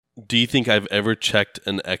Do you think I've ever checked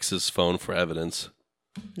an ex's phone for evidence?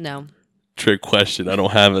 No. Trick question. I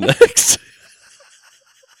don't have an ex.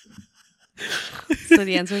 So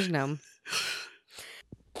the answer is no.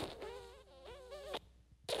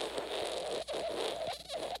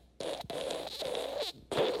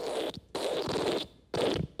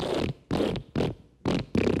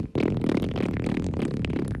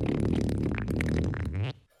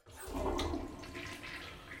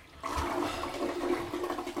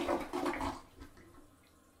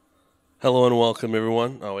 Hello and welcome,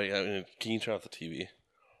 everyone. Oh, wait. Can you turn off the TV?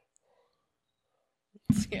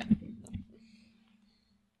 Yeah.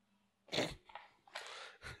 I'm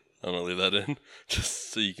going to leave that in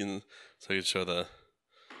just so I can show the...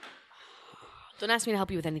 Don't ask me to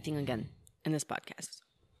help you with anything again in this podcast.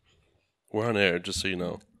 We're on air, just so you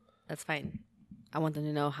know. That's fine. I want them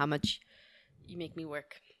to know how much you make me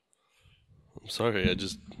work. I'm sorry.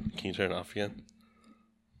 Can you turn it off again?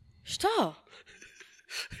 Stop.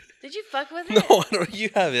 Did you fuck with it? No, I don't.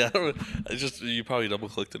 You have it. You probably double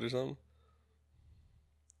clicked it or something.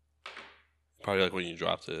 Probably like when you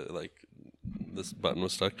dropped it, like this button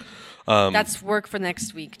was stuck. That's work for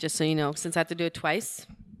next week, just so you know. Since I have to do it twice.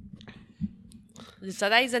 So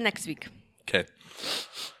that is the next week. Okay.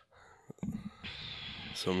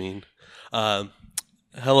 So mean. Hello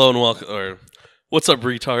and welcome, or what's up,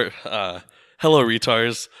 retard? Hello,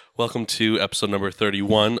 retards. Welcome to episode number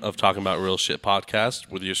 31 of Talking About Real Shit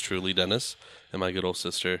podcast with yours truly, Dennis, and my good old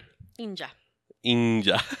sister, Inja.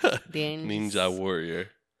 Ninja Warrior.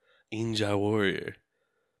 Inja Warrior.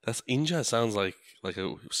 Inja sounds like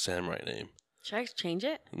a samurai name. Should I change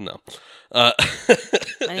it? No. My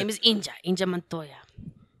name is Inja Montoya.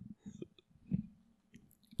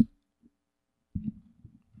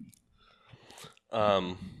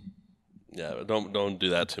 Yeah, don't do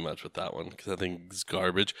that too much with that one because I think it's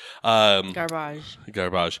garbage. Garbage.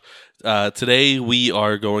 Today we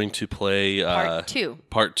are going to play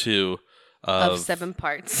part two of 7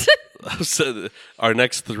 parts. Our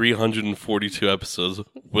next 342 episodes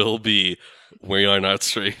will be We Are Not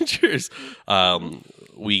Strangers.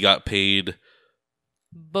 We got paid.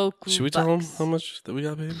 Boku Should we tell them how much that we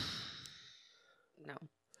got paid? No,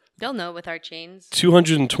 they'll know with our chains.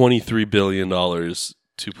 $223 billion.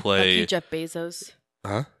 To play. Fuck you, Jeff Bezos.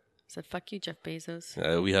 Huh? I said, fuck you, Jeff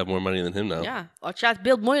Bezos. We have more money than him now. Yeah. I'll try to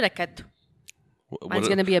build more racket. Mine's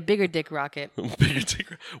going to be a bigger dick rocket. Bigger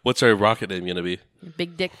dick. What's our rocket name going to be?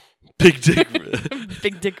 Big dick. Big dick.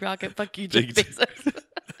 Big dick rocket. Fuck you, Jeff Bezos.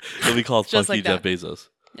 It'll be called Just Fuck You, like Jeff Bezos.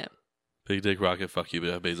 Yeah. Big dick rocket. Fuck you,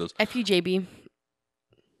 Jeff Bezos. FUJB.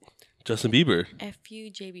 Justin Bieber.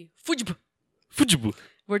 FUJB. Fujibu. Fujibu.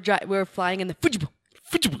 We're flying in the Fujibu.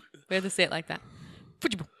 Fujibu. We have to say it like that.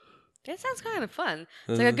 Fujibu. That sounds kind of fun.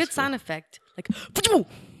 It's like a good sound effect. Like, Fujibu.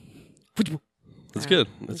 Fujibu. That's good.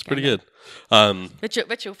 That's pretty good.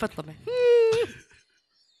 Vecho, fatlame.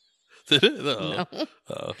 Did it? No.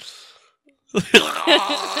 Oh.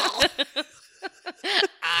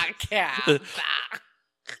 I can't.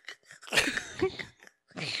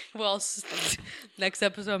 Well, next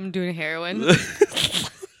episode I'm doing heroin.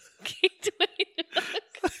 Keep doing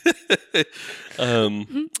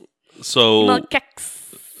So Imalkex.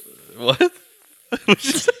 What?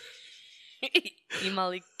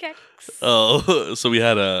 Imalkex. Oh, so we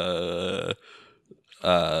had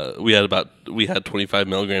 25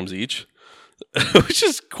 milligrams each, which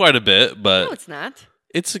is quite a bit, but No, it's not.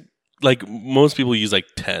 It's like most people use like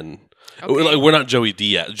 10. Okay. Like, we're not Joey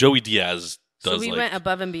Diaz. Joey Diaz does so we went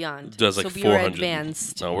above and beyond. Does like so we 400. were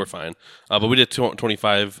advanced. No, we're fine. But we did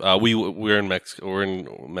 25. We're in Mexico. We're in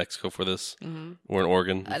Mexico for this. Mm-hmm. We're in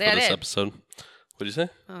Oregon for this episode. What'd you say?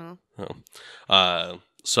 Oh.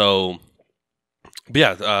 So, but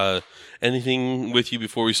yeah. Anything with you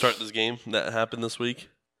before we start this game that happened this week?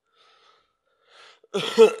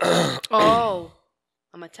 Oh,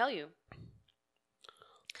 I'm gonna tell you.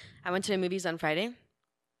 I went to the movies on Friday.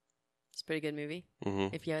 It's a pretty good movie.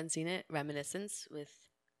 Mm-hmm. If you haven't seen it, Reminiscence with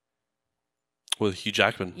Hugh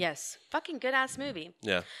Jackman. Yes, fucking good ass movie.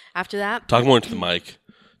 Yeah. After that, talk more into the mic,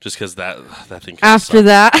 just because that thing. After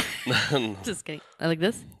that, just kidding. I like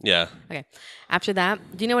this. Yeah. Okay. After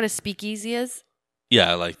that, do you know what a speakeasy is?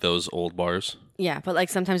 Yeah, like those old bars. Yeah, but like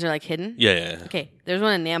sometimes they're like hidden. Yeah. Okay, there's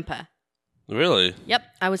one in Nampa. Really? Yep,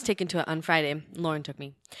 I was taken to it on Friday. Lauren took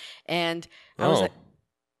me, and I was like,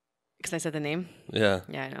 because I said the name. Yeah.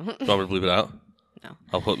 Yeah, I know. Do you want me to bleep it out? No.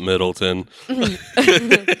 I'll put Middleton.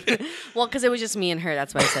 Well, because it was just me and her.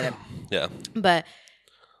 That's why I said it. Yeah. But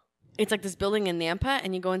it's like this building in Nampa,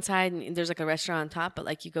 and you go inside, and there's like a restaurant on top, but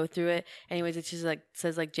like you go through it. Anyways, it just like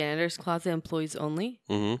says like janitor's closet, employees only.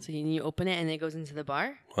 Mm-hmm. So you open it, and it goes into the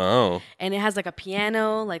bar. Wow. And it has like a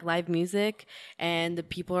piano, like live music, and the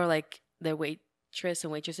people are like the waitress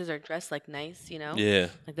and waitresses are dressed like nice, you know? Yeah.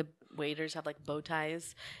 Like the waiters have like bow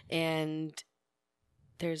ties, and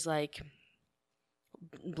there's like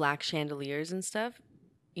black chandeliers and stuff,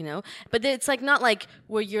 you know? But it's like not like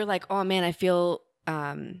where you're like, oh man, I feel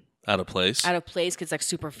Out of place. out of place because it's like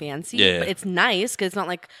super fancy. Yeah. But it's nice because it's not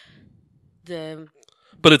like the.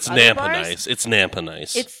 But it's other Nampa bars? nice. It's Nampa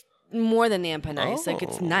nice. It's more than Nampa nice. Like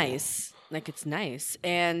it's Oh. nice. Like it's nice.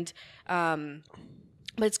 And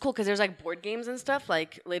but it's cool because there's like board games and stuff.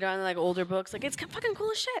 Like later on, like older books. Like it's fucking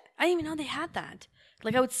cool as shit. I didn't even know they had that.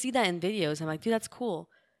 Like I would see that in videos. I'm like, dude, that's cool.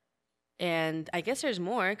 And I guess there's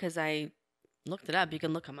more because I looked it up. You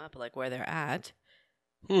can look them up, like where they're at.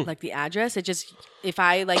 Like the address. It just if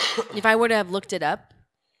I were to have looked it up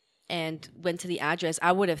and went to the address,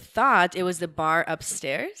 I would have thought it was the bar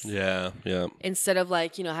upstairs. yeah. Yeah. Instead of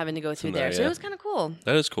like, you know, having to go through there. there, So yeah. it was kind of cool.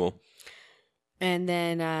 That is cool. And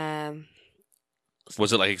then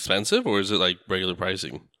Was it like expensive or is it like regular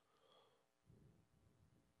pricing?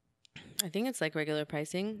 I think it's like regular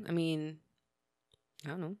pricing. I mean, I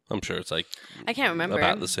don't know. I'm sure it's like I can't remember.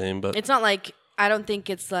 about the same, but It's not like I don't think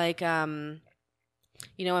it's like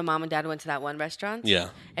you know, when mom and dad went to that one restaurant yeah.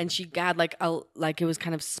 and she got like it was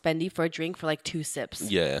kind of spendy for a drink for like 2 sips.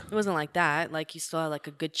 Yeah. It wasn't like that. Like you still had like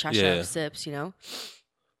a good chasha Yeah. of sips, you know?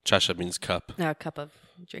 Chasha means cup. No, a cup of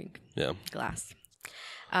drink. Yeah. Glass.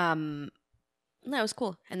 No, it was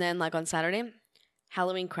cool. And then like on Saturday,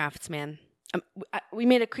 Halloween crafts, man. We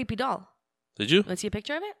made a creepy doll. Did you? Want to see a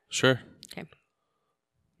picture of it? Sure. Okay.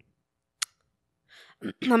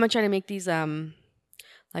 I'm gonna try to make these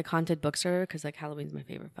like haunted books or because like Halloween's my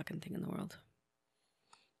favorite fucking thing in the world.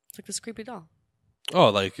 It's like this creepy doll. Oh,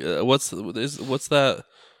 like what's that?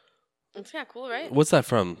 It's kind of cool, right? What's that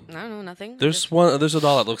from? I don't know, nothing. There's a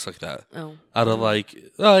doll that looks like that. Oh. Out of like,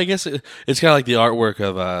 well, I guess it's kind of like the artwork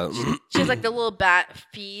of She has like the little bat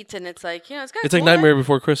feet, and it's like, you know, it's kind of it's cool. like Nightmare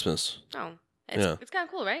Before Christmas. Oh, Yeah. it's kind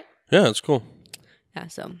of cool, right? Yeah, it's cool. Yeah,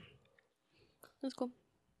 so it was cool.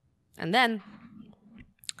 And then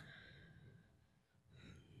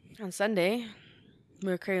on Sunday, we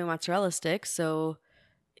were craving mozzarella sticks, so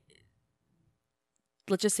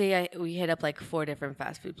let's just say we hit up like 4 different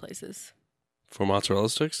fast food places. For mozzarella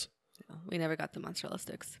sticks? We never got the mozzarella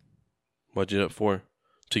sticks. What'd you get for?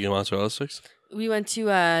 To get mozzarella sticks? We went to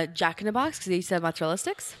Jack in the Box because they used to have mozzarella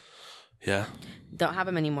sticks. Yeah. Don't have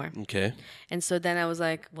them anymore. Okay. And so then I was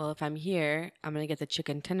like, well, if I'm here, I'm going to get the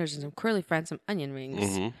chicken tenders and some curly fries and some onion rings.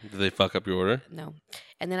 Mm-hmm. Did they fuck up your order? No.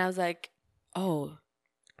 And then I was like, oh,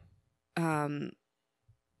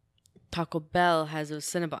 Taco Bell has those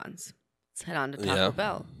Cinnabons. Let's head on to Taco Yeah.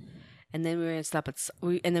 Bell. And then we were going to stop at,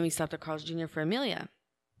 we stopped at Carl's Jr. for Amelia.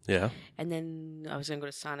 Yeah. And then I was going to go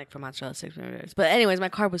to Sonic for mozzarella sticks. But anyways, my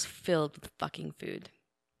car was filled with fucking food.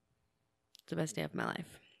 It's the best day of my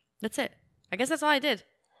life. That's it. I guess that's all I did.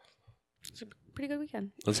 It's a pretty good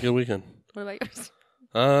weekend. That's a good weekend. What about yours?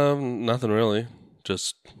 Nothing really.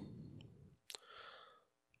 Just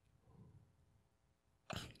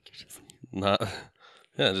not.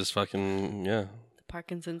 Yeah, just fucking yeah.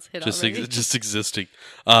 Parkinson's hit Just already. just existing.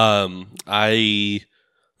 That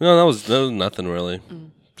was nothing really.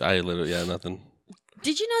 I literally nothing.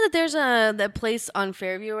 Did you know that there's that place on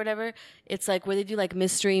Fairview or whatever? It's like where they do like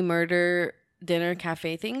mystery murder dinner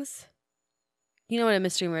cafe things. You know what a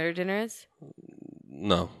mystery murder dinner is?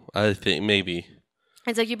 No, I think maybe.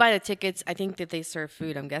 It's like you buy the tickets. I think that they serve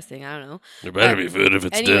food. I'm guessing. I don't know. There better But be food if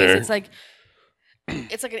it's anyways, dinner.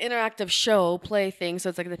 it's like an interactive show play thing. So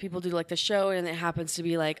it's like the people do like the show, and it happens to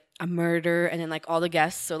be like a murder, and then like all the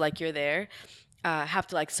guests, so like you're there, have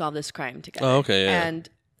to like solve this crime together. Oh, okay, yeah. And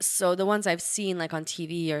so the ones I've seen like on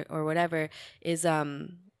TV or whatever is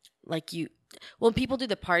like when people do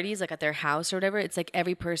the parties like at their house or whatever, it's like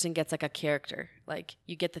every person gets like a character. Like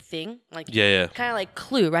you get the thing, like Yeah. kind of like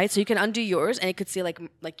Clue, right? So you can undo yours, and it could say like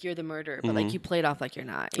you're the murderer, but like you play it off like you're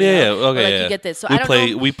not. you Yeah, know? Or, okay, like yeah. you get this. So we I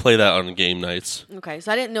don't know. we play that on game nights. Okay,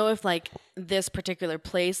 so I didn't know if like this particular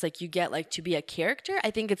place, like you get like to be a character.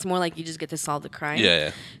 I think it's more like you just get to solve the crime.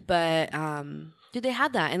 Yeah. But dude, they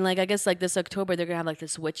had that, and like I guess like this October they're gonna have like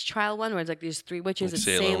this witch trial one where it's like there's 3 witches Like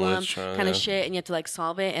in Salem witch trial, kind of yeah. shit, and you have to like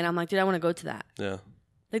solve it. And I'm like, dude, I want to go to that. Yeah.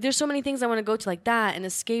 Like, there's so many things I want to go to, like that, and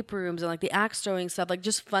escape rooms, and like the axe throwing stuff, like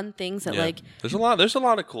just fun things that Yeah. like There's a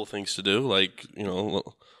lot of cool things to do, like,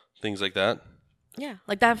 things like that. yeah,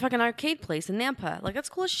 like that fucking arcade place in Nampa. Like that's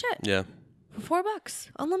cool as shit. Yeah. For $4,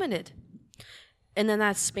 unlimited. And then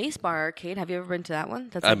that Space Bar arcade. Have you ever been to that one?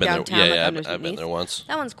 That's I've been downtown. there. Yeah, underneath. I've been there once.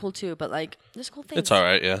 That one's cool too, but like there's cool things. It's all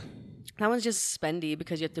right. Yeah. That one's just spendy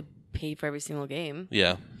because you have to pay for every single game.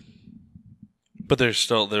 Yeah. But they're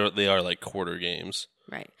still they are like quarter games.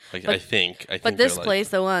 Right. Like but, I think But this place,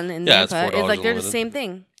 the one in it's Nampa, is like they're the unlimited. same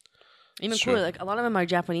thing. Even It's cooler. true. Like a lot of them are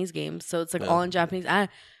Japanese games, so it's like all in Japanese. I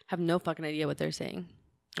have no fucking idea what they're saying.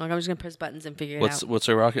 Like I'm just gonna press buttons and figure it out. What's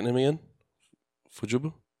their rocket name again?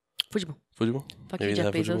 Fujibu? Fujibu. Fujibu? Fuck Maybe you, Jeff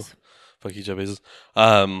that Fujibu? Bezos. Fuck you, Jeff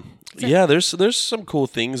Bezos. Yeah, there's some cool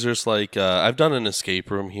things. There's like I've done an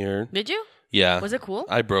escape room here. Did you? Yeah. Was it cool?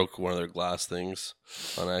 I broke one of their glass things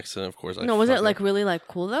on accident, of course. No, was it like really like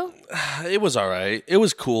cool though? It was all right. It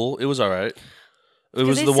was cool. It was all right. It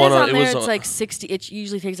was It the says one on on. It there was it's on, like 60. It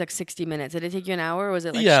usually takes like 60 minutes. Did it take you an hour or was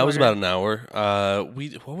it like yeah, it was shorter? about an hour.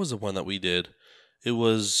 What was the one that we did? It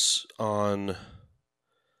was on.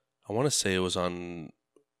 I want to say it was on.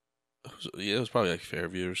 It was probably like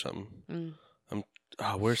Fairview or something.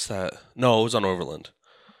 Where's that? No, it was on Overland.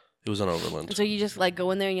 It was on Overland. So you just like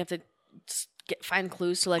go in there and you have to find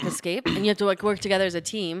clues to like escape, and you have to like work together as a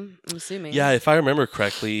team. I'm assuming. Yeah, if I remember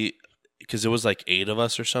correctly, because it was like 8 of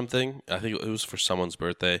us or something. I think it was for someone's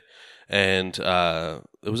birthday, and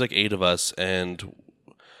it was like 8 of us, and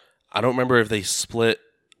I don't remember if they split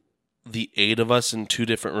the 8 of us in 2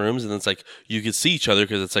 different rooms, and it's like you could see each other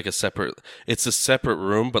because it's like a separate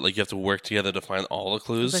room, but like you have to work together to find all the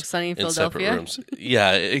clues. It's like Sunny in in separate Philadelphia. rooms.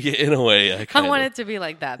 Yeah, in a way. Yeah, I kinda. want it to be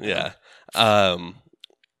like that. Though. Yeah.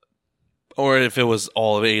 Or if it was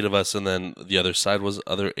all of 8 of us and then the other side was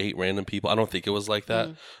other 8 random people. I don't think it was like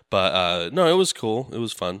that. But no, it was cool. It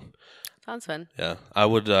was fun. Sounds fun. Yeah. I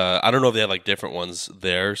would I don't know if they had like different ones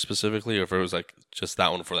there specifically or if it was like just that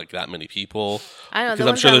one for like that many people. I don't know. Because the I'm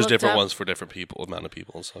ones sure I there's looked different up- ones for different people, amount of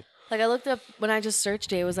people and stuff. Like I looked up when I just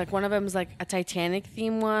searched it. It was like one of them was like a Titanic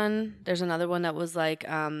theme one. There's another one that was like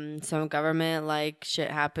some government like shit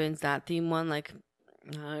happens that theme one. Like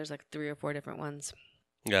there's like 3 or 4 different ones.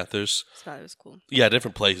 Yeah, there's So that was cool.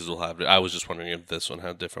 different places will have it. I was just wondering if this one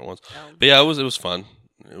had different ones. Oh. But yeah, it was fun.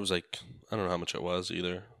 It was like I don't know how much it was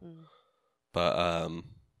either. But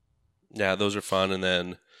yeah, those are fun and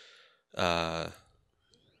then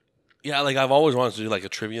yeah, like I've always wanted to do like a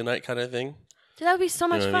trivia night kind of thing. Dude, that would be so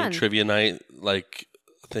much You know what I mean? fun. Trivia night, like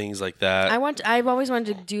things like that. I've always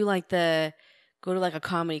wanted to do like go to like a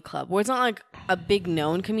comedy club where it's not like a big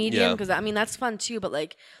known comedian Yeah. because I mean that's fun too. But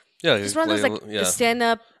like yeah, just one of those like stand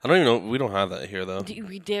up. I don't even know. We don't have that here though.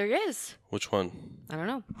 There is. Which one? I don't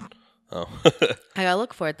know. Oh, I gotta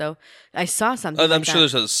look for it though. I saw something. I'm sure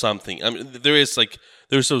there's something. I mean, there's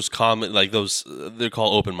those common like those. They're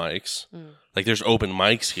called open mics. Like there's open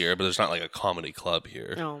mics here, but there's not like a comedy club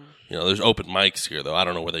here. Oh. You know, there's open mics here though. I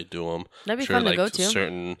don't know where they do them. That'd be sure, fun to like, go to.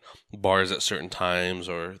 Certain bars at certain times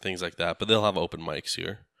or things like that. But they'll have open mics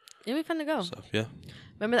here. It'd be fun to go. So yeah,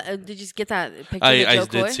 Remember that? Did you get that picture? of I Joe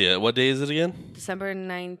did Coy? see it. What day is it again? December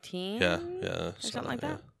 19th. Yeah, Or something like that.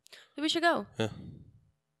 yeah. Maybe we should go. Yeah.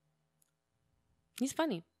 He's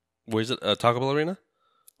funny. Where's it? Taco Bell Arena?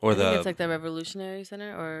 Or I think the it's like the Revolutionary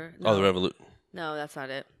Center or oh the Revolut? No, that's not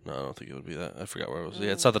it. No, I don't think it would be that. I forgot where it was.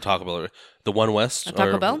 Yeah, it's not the Taco Bell. The One West A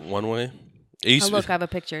Taco or Bell? One Way. It Oh used to look, be, I have a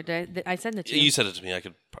picture. Did I send it to you? you said it to me. I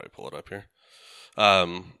could probably pull it up here.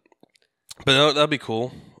 But that'd be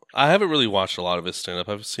cool. I haven't really watched a lot of his stand up.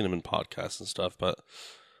 I've seen him in podcasts and stuff, but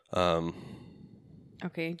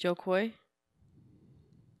Okay, Joe Coy.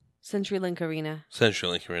 CenturyLink Arena,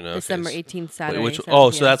 CenturyLink Arena. Okay. December 18th, Saturday. Wait, 7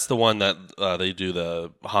 so p.m. that's the one that they do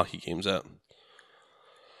the hockey games at.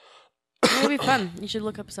 It'll be fun. You should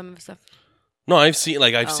look up some of his stuff. No, I've seen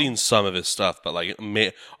Oh. seen some of his stuff, but like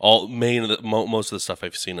most of the stuff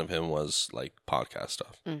I've seen of him was like podcast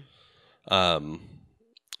stuff.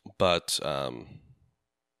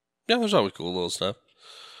 Yeah, there's always cool little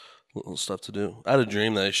stuff to do. I had a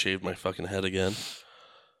dream that I shaved my fucking head again.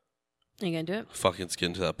 Are you gonna do it? Fucking, it's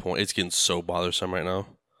getting to that point. It's getting so bothersome right now.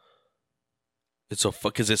 It's so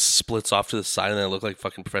because it splits off to the side and then I look like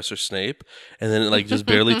fucking Professor Snape, and then it like just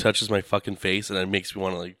barely touches my fucking face, and it makes me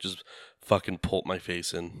want to like just fucking pull my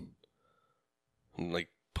face in and like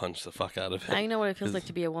punch the fuck out of it. Now you know what it feels like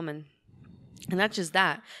to be a woman. And not just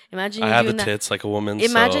that. Imagine you I have the doing that. tits like a woman.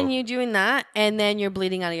 Imagine so. you doing that, and then you're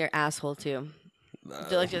bleeding out of your asshole too.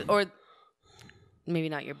 Or maybe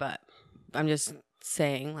not your butt. I'm just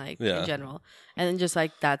saying, like in general. And then just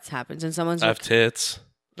like that happens, and someone's I have tits.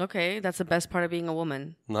 okay, that's the best part of being a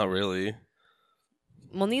woman. Not really.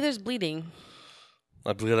 Well, neither's bleeding.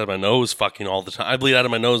 I bleed out of my nose fucking all the time. I bleed out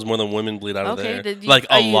of my nose more than women bleed out of there. Like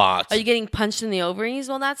a lot. Are you getting punched in the ovaries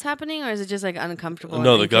while that's happening, or is it just like uncomfortable?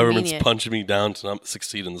 No, and the government's inconvenient? punching me down to not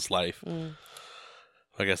succeed in this life.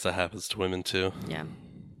 I guess that happens to women too. Yeah.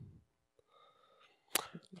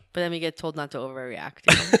 But then we get told not to overreact.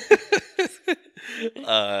 You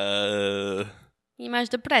know? You have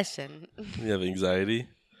depression. You have anxiety?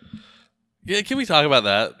 Yeah, can we talk about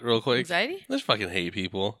that real quick? Anxiety? I just fucking hate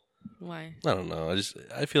people. Why? I don't know.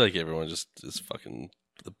 I feel like everyone just is fucking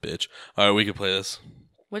the bitch. All right, we can play this.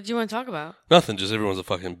 What do you want to talk about? Nothing. Just everyone's a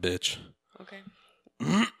fucking bitch. Okay.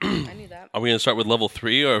 I knew that. Are we gonna start with level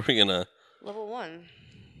 3 or are we gonna? Level 1.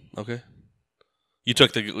 Okay. You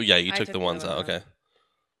took the I took the ones out. one. Okay.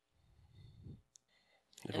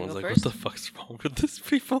 Everyone's go like, first? what the fuck's wrong with this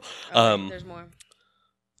people? Okay, there's more.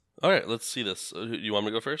 All right, let's see this. Do you want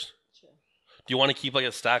me to go first? Sure. Do you want to keep like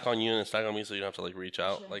a stack on you and a stack on me so you don't have to like reach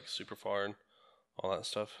out like super far and all that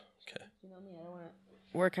stuff? Okay. You know me, I don't want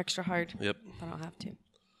to work extra hard. Yep. I don't have to.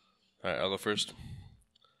 All right, I'll go first.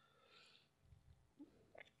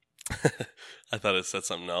 I thought it said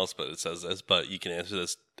something else, but it says this. But you can answer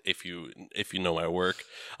this if you know my work.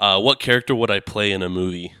 What character would I play in a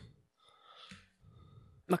movie?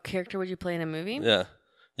 What character would you play in a movie? Yeah,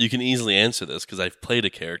 you can easily answer this because I've played a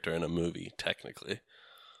character in a movie technically.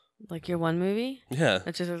 Like your one movie? Yeah,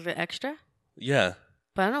 That's just like the extra? yeah.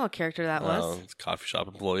 But I don't know what character that was. It's a coffee shop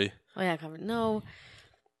employee. Oh, yeah, no.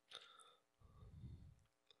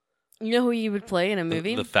 You know who you would play in a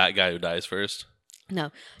movie? The fat guy who dies first.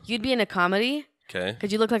 No. You'd be in a comedy Okay.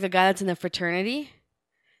 because you look like a guy that's in a fraternity.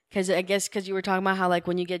 Because I guess because you were talking about how, like,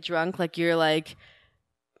 when you get drunk, like, you're like,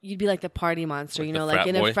 you'd be like the party monster, Like you the know, like frat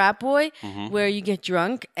in boy? a frat boy Mhm. where you get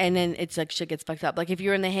drunk and then it's like shit gets fucked up. Like, if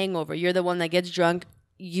you're in The Hangover, you're the one that gets drunk.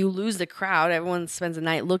 You lose the crowd. Everyone spends the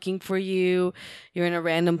night looking for you. You're in a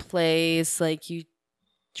random place. Like, you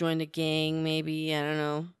joined a gang, maybe. I don't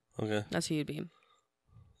know. Okay. That's who you'd be.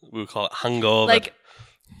 We would call it hungover. Like,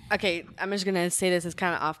 okay, I'm just gonna say this is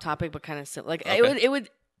kind of off topic, but kind of like Okay. it would.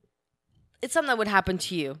 It's something that would happen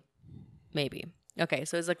to you, maybe. Okay,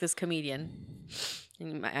 so it's like this comedian,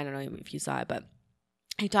 and I don't know if you saw it, but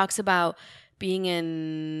he talks about being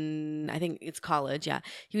in, I think it's college. Yeah,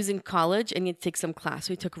 he was in college and he had to take some class.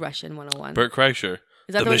 So he took Russian 101. Bert Kreischer.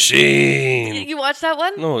 Is that The one- machine. You watched that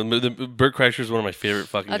one? No, Bert Kreischer is one of my favorite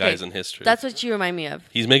fucking Okay, guys in history. That's what you remind me of.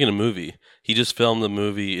 He's making a movie. He just filmed a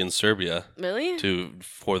movie in Serbia Really?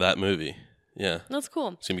 for that movie. Yeah. That's cool.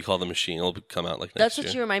 It's going to be called The Machine. It'll come out like next That's year.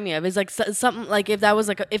 what you remind me of. It's like something like if that was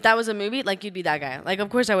a movie, like you'd be that guy. Like, of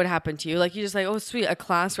course that would happen to you. Like, you just like, oh sweet, a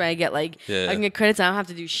class where I get like Yeah. I can get credits. I don't have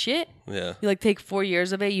to do shit. Yeah. You like take 4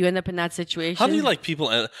 years of it. You end up in that situation. How do you like people?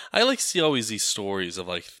 I like see always these stories of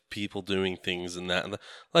like people doing things and that.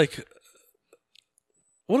 Like,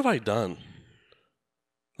 what have I done?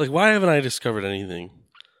 Like, why haven't I discovered anything?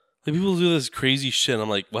 Like, people do this crazy shit. And I'm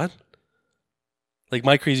like, what? Like,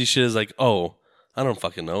 my crazy shit is like, oh, I don't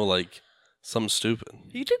fucking know. Like, something stupid.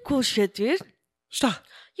 You did cool shit, dude. Stop.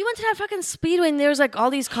 You went to that fucking speedway and there was like all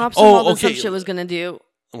these cops Oh, involved and some okay. shit was gonna do.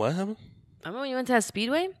 What happened? Remember when you went to that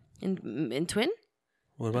speedway in Twin?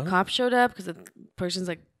 What about it? Cops showed up because the person's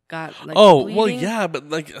like got like. Oh, well, bleeding. yeah, but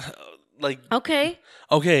like, Okay,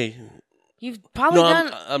 okay. you've probably No,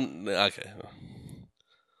 done. I'm okay.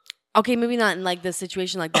 Okay, maybe not in like the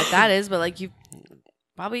situation like that is, but like you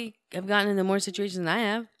probably have gotten into more situations than I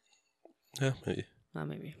have. Yeah, maybe. Not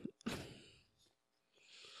maybe.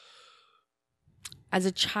 As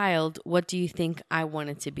a child, what do you think I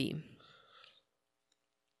wanted to be?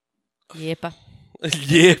 Yepa.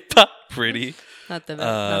 Yeah, pretty. Not the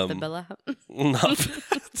Bella. Not.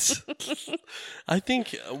 I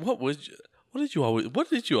think. What did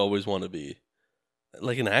you always want to be?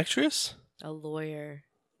 Like an actress? A lawyer.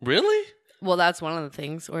 Really? Well, that's one of the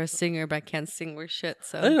things. Or a singer, but I can't sing worth shit. I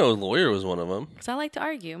So, didn't know a lawyer was one of them. because I like to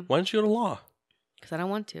argue. Why didn't you go to law? Because I don't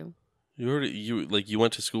want to. You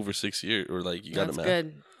went to school for 6 years, or like you got That's a math.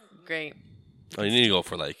 good. Great. Oh, you need to go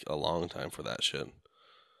for like a long time for that shit.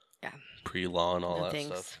 Yeah. Pre-law and all No that thanks.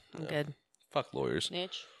 stuff. I'm Yeah. good. Fuck lawyers.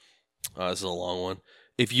 Niche. This is a long one.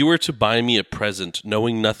 If you were to buy me a present,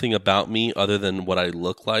 knowing nothing about me other than what I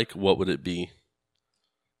look like, what would it be?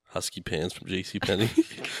 Husky pants from JCPenney.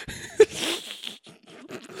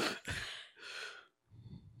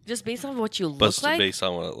 Just based on what you look But like? based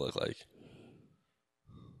on what it looked like.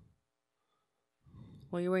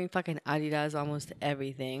 Well, you're wearing fucking Adidas almost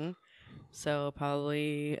everything. So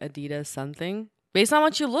probably Adidas something. Based on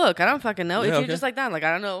what you look. I don't fucking know. Yeah, if you're okay. just like that, like,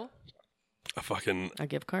 I don't know. A fucking A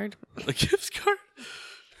gift card? a gift card?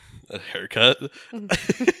 A haircut?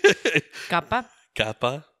 Kappa?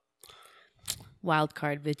 Kappa? Wild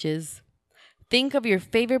card, bitches. Think of your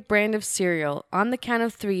favorite brand of cereal. On the count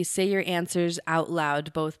of 3, say your answers out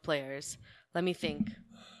loud, both players. Let me think.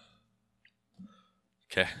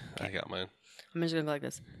 Okay, I got mine. I'm just going to go like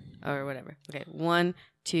this. or whatever. Okay, 1,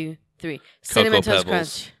 2, 3. Cinnamon Toast Pebbles.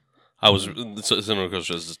 Crunch. I was Cinnamon Toast Crunch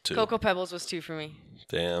is 2. Cocoa Pebbles was 2 for me.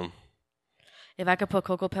 Damn, If I could put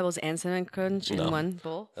Cocoa Pebbles and Cinnamon Crunch No. in one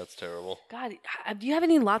bowl. that's terrible. God, do you have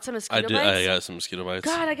any lots of mosquito bites? I got some mosquito bites.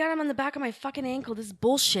 God, I got them on the back of my fucking ankle. This is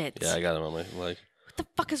bullshit. Yeah, I got them on my leg. What the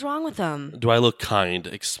fuck is wrong with them? Do I look kind?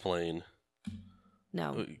 Explain.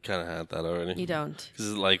 No, We kind of had that already. you don't.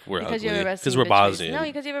 Because like we're Because ugly. you have a resting Because we're bitch face. Bosnian. No,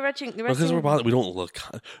 because you have a resting. Because we're Bosnian. We don't look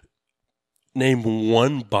kind. Name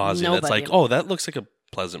one Bosnian that's Nobody. like, oh, that looks like a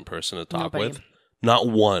pleasant person to talk Nobody. with. Not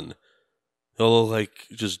one. They'll look like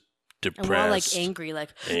just And depressed. we're all like angry, like,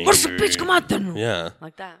 what's the bitch come out then? Yeah,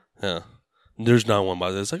 Like that. yeah. There's not one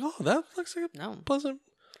Bosnian that's like, oh, that looks like a No. pleasant.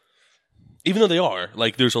 Even though they are.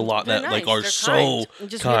 Like, there's a lot They're that like nice. are They're so kind. We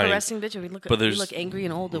just we have kind. a resting bitch and we But we there's- look angry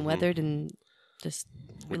and old and weathered and just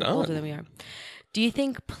We're older done. than we are. Do you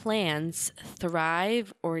think plants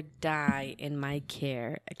thrive or die in my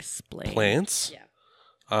care? Explain. Plants? Yeah.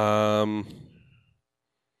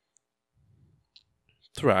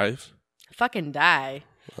 Thrive. Fucking die.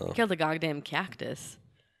 Oh. Killed a goddamn cactus.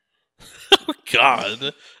 Oh,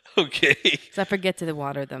 God. Okay. Because I forget to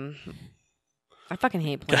water them. I fucking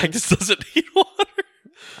hate plants. Cactus doesn't need water.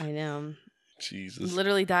 I know. Jesus.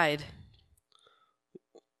 Literally died.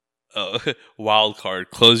 Oh, wild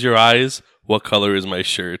card. Close your eyes. What color is my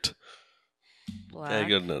shirt? Black.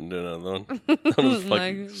 Yeah, good. No, another one. That was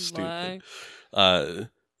fucking Like stupid. black.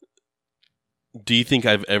 Do you think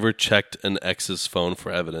I've ever checked an ex's phone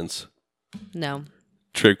for evidence? No.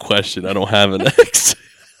 Trick question. I don't have an ex.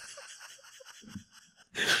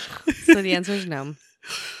 So the answer is no.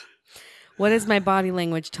 What is my body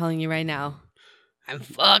language telling you right now? I'm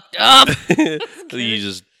fucked up. You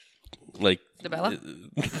just like Isabella?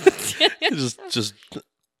 just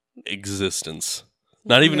existence.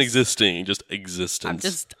 Not even Yes. existing, just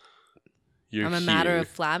existence. I'm a matter of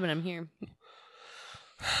flab and I'm here.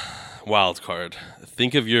 Wild card.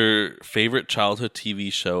 Think of your favorite childhood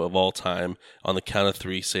TV show of all time. On the count of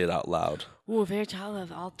 3, say it out loud. Ooh, favorite childhood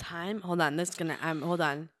of all time. Hold on, this is gonna. Hold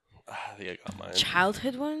on. I think I got mine.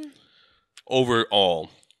 Childhood one. Overall,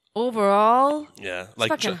 Overall, yeah, like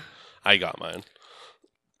fucking- I got mine.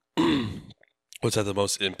 What's had the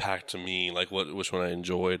most impact to me? Like which one I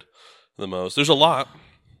enjoyed the most? There's a lot,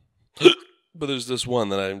 but there's this one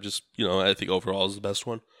that I'm just I think overall is the best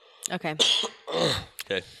one. okay.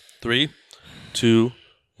 Okay, 3, 2,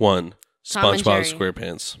 1. Tom and SpongeBob Jerry.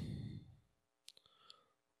 SquarePants.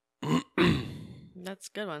 That's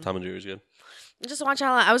a good one. Tom and Jerry's good. Just watch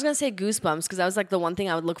out. I was gonna say Goosebumps because that was like the one thing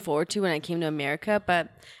I would look forward to when I came to America, but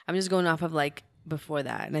I'm just going off of like before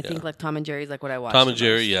that, and I think like Tom and Jerry's like what I watched. Tom and the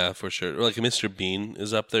Jerry, most. yeah, for sure. Like Mr. Bean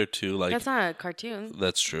is up there too. Like That's not a cartoon.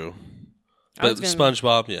 that's true. I was But gonna-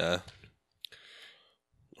 SpongeBob, yeah.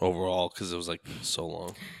 Overall, because it was like so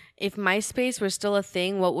long. If MySpace were still a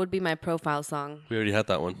thing, what would be my profile song? We already had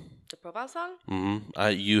that one. The profile song?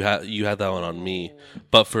 Mm-hmm. You had that one on me,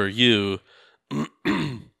 but for you,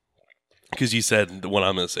 because you said the one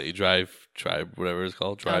I'm gonna say, Drive, whatever it's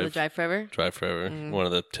called, Oh, the Drive Forever? Drive Forever, one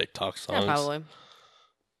of the TikTok songs. Yeah, probably.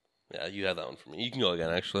 Yeah, you had that one for me. You can go again,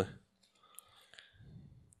 actually.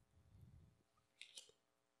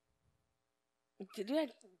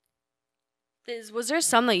 Was there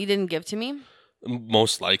some that you didn't give to me?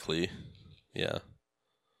 Most likely, yeah.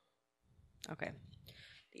 Okay.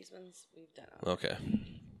 These ones we've done. Okay.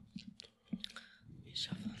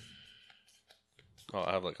 Oh,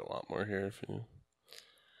 I have like a lot more here. If you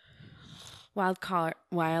Wild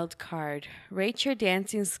card. Rate your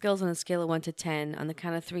dancing skills on a scale of 1 to 10. On the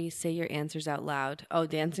count of 3, say your answers out loud. Oh,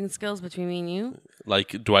 dancing skills between me and you?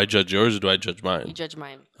 like, do I judge yours or do I judge You mine? judge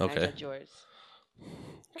mine. Okay. I judge yours.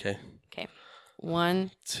 Okay. Okay.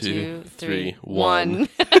 1, 2, 2, 3, 1. 1.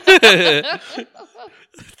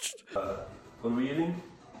 What are we eating?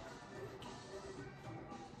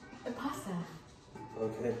 Pasta.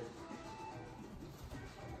 Okay.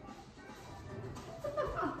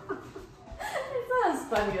 It's not as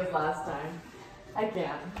funny as last time. I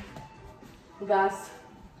can't. Gus.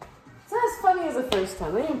 It's not as funny as the first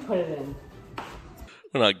time. Let me even put it in.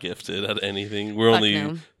 We're not gifted at anything. We're Fuck only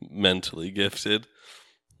no. mentally gifted.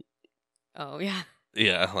 Oh, yeah.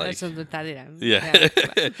 Yeah, like That's what that is. yeah.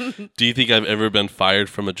 Do you think I've ever been fired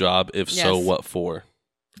from a job? If so, Yes. what for?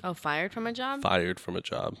 Oh, fired from a job? Fired from a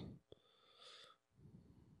job.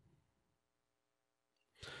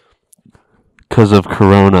 Because of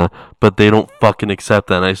Corona, but they don't fucking accept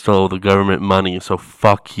that. And I still owe the government money, so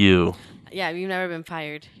fuck you. Yeah, you've never been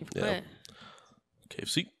fired. You've Yeah. quit.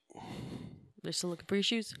 KFC. They're still looking for your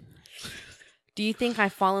shoes. Do you think I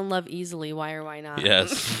fall in love easily? Why or why not?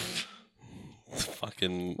 Yes.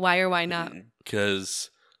 Fucking. Why or why not? Because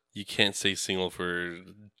You can't stay single for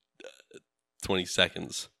 20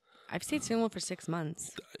 seconds. I've stayed single for 6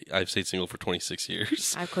 months. I've stayed single for 26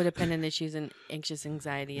 years. I have codependent issues and anxious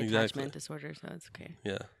anxiety Exactly. attachment disorder, so it's okay.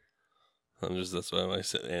 Yeah. That's why my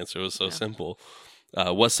answer was so simple.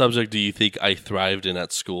 What subject do you think I thrived in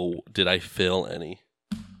at school? Did I fail any?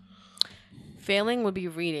 Failing would be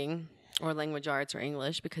reading or language arts or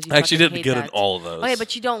English because you I actually fucking did hate good that. in all of those. Okay,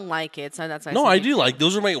 but you don't like it, so that's why. No, said I you do failed. like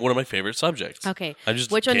those are one of my favorite subjects. Okay. I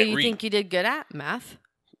just Which one do can't you read. think you did good at? Math?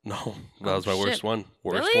 No, that was my worst shit. one.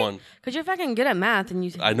 Worst Really? one. Because you're fucking good at math and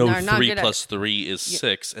you I know are not 3 good plus 3 is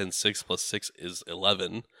 6, and 6 plus 6 is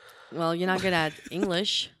 11. Well, you're not good at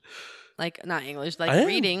English. Like, not English, like I am.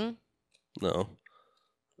 reading. No,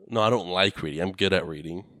 I don't like reading. I'm good at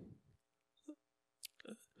reading.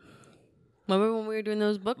 Remember when we were doing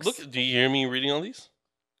those books? Look, do you hear me reading all these?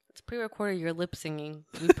 It's pre-recorded. You're lip singing.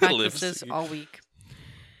 We practice this singing. all week.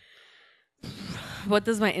 What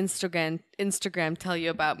does my Instagram tell you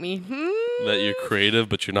about me? That you're creative,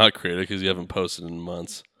 but you're not creative because you haven't posted in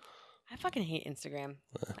months. I fucking hate Instagram.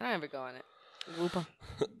 I don't ever go on it. Whoopa.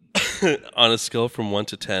 On a scale from 1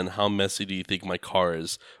 to 10, how messy do you think my car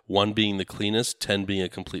is? 1 being the cleanest, 10 being a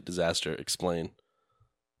complete disaster. Explain.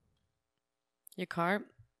 Your car?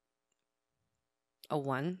 A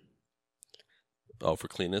 1. Oh, for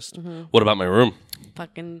cleanest? Mm-hmm. What about my room?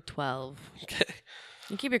 Fucking 12. Okay.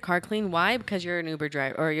 You keep your car clean. Why? Because you're an Uber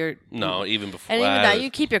driver, or you're No, even before and even that you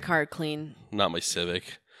keep your car clean. Not my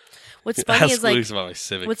Civic. What's funny is like Luis about my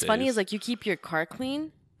Civic what's funny days. is like you keep your car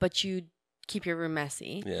clean, but you keep your room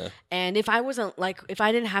messy. Yeah. And if I wasn't like if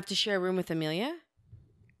I didn't have to share a room with Amelia,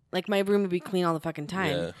 like my room would be clean all the fucking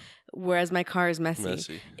time. Yeah. Whereas my car is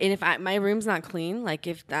messy. And if my room's not clean, like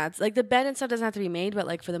if that's like the bed and stuff doesn't have to be made, but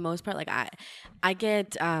like for the most part, like I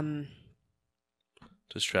get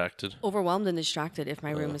Distracted. overwhelmed and distracted if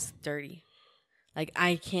my room is dirty. Like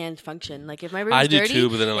I can't function. Like if my room's I do dirty, too,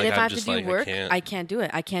 but then and like if I I'm have just to do like work, I can't. do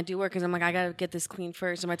it. I can't do work because I'm like I gotta get this clean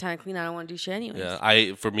first. And by the time I clean, I don't want to do shit anyways.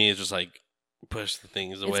 Yeah. For me, it's just like push the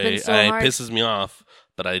things away. been so and hard. it pisses me off,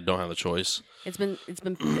 but I don't have a choice.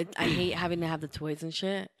 I hate having to have the toys and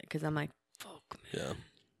shit because I'm like, fuck. Yeah.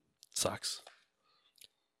 Sucks.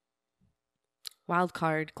 Wild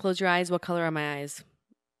card. Close your eyes. What color are my eyes?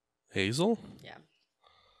 Hazel? Yeah.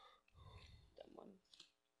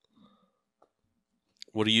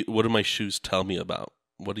 What do my shoes tell me about?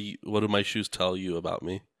 What do my shoes tell you about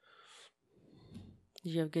me?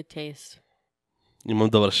 You have good taste. You mám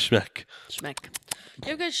dobrý šmek. Schmeck. You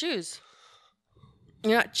have good shoes.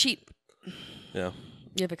 You're not cheap. Yeah.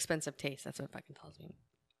 You have expensive taste. That's what it fucking tells me.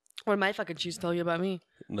 What do my fucking shoes tell you about me?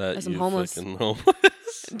 That As I'm you homeless. fucking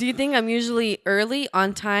homeless. Do you think I'm usually early,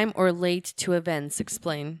 on time, or late to events?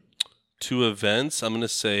 Explain. To events, I'm gonna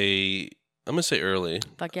say early.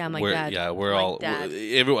 Fuck yeah, I'm like We're- that. Yeah, we're Like all that.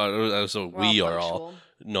 everyone. So We're we all are all. punctual.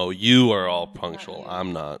 No, you are all punctual. you.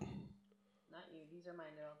 I'm not. Not you. These are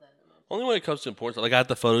mine. They're all done. Only when it comes to important. Like I had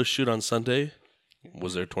the photo shoot on Sunday.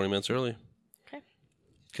 Was there 20 minutes early? Okay.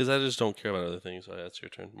 Because I just don't care about other things. So that's your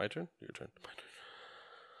turn. My turn? Your turn. My turn.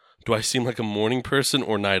 Do I seem like a morning person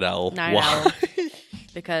or night owl? Night Why? owl.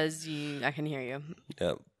 Because I can hear you.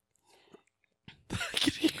 Yeah. I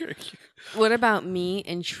can hear you. What about me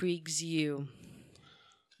intrigues you?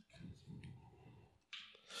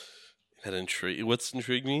 That intrigue. What's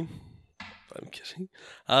intrigue mean? I'm kidding.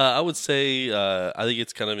 I would say I think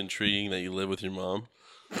it's kind of intriguing that you live with your mom.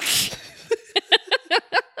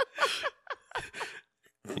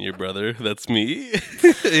 And your brother. That's me.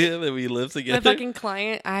 Yeah, that we live together. My fucking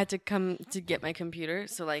client, I had to come to get my computer.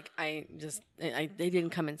 So, like, they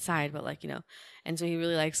didn't come inside, but, like, and so he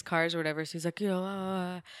really likes cars or whatever. So he's like,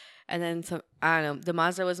 and then, so, I don't know, the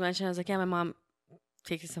Mazda was mentioned. I was like, yeah, my mom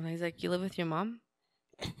takes it something. He's like, you live with your mom?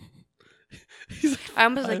 He's like, I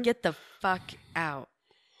was like, get the fuck out.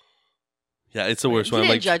 yeah, it's the worst. He When I'm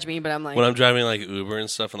didn't like, judge me, but I'm like, when I'm driving like Uber and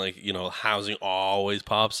stuff, and like housing always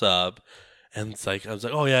pops up, and it's like I was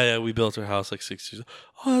like, oh yeah, we built our house like 6 years.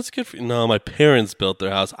 Oh, that's good for you. No, my parents built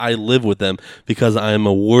their house. I live with them because I'm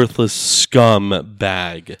a worthless scum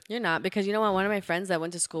bag. you're not, because you know what? One of my friends that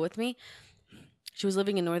went to school with me, she was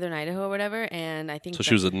living in northern Idaho or whatever, and I think So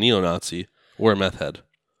she was a neo-Nazi or a meth head.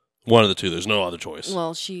 One of the two. There's no other choice.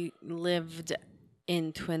 well, she lived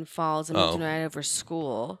in Twin Falls and moved to northern Idaho for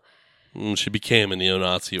school. She became a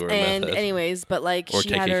neo-Nazi or a And meth head. anyways, but like Or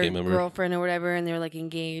she had her KKK member. girlfriend or whatever, and they were like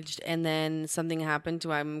engaged, and then something happened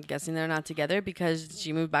to, I'm guessing they're not together because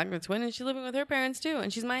she moved back to Twin and she's living with her parents too,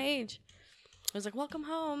 and she's my age. I was like, welcome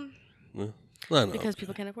home. I know. Because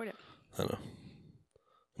people can't afford it. I know.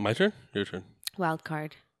 My turn? Your turn. Wild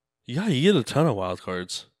card. Yeah, you get a ton of wild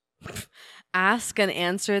cards. ask and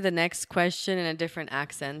answer the next question in a different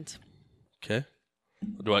accent. Okay.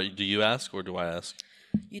 Do you ask or do I ask?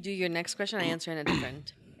 You do your next question, I answer in a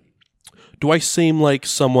different. Do I seem like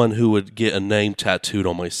someone who would get a name tattooed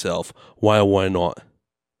on myself? Why not?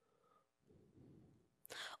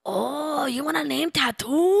 Oh, you want a name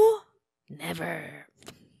tattoo? Never.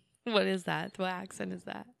 What is that? What accent is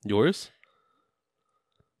that? Yours?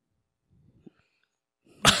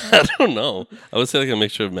 I don't know. I would say like a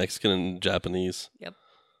mixture of Mexican and Japanese. Yep.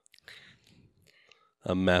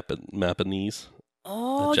 A Mapanese.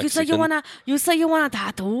 Oh, you say you wanna a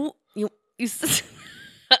tattoo? You you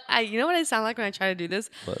know what I sound like when I try to do this?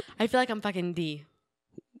 What? I feel like I'm fucking D.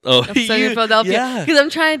 Oh, Of Southern Philadelphia. Yeah. Because I'm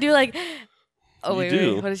trying to do like You wait,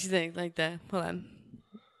 do. what does she think? Like that. Hold on.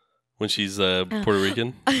 When she's Puerto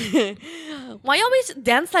Rican. Why you always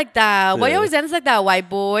dance like that? Why you Yeah. always dance like that, white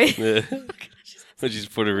boy? Yeah. When she's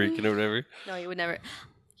Puerto Rican or whatever. No, you would never.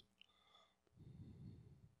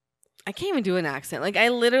 I can't even do an accent. Like I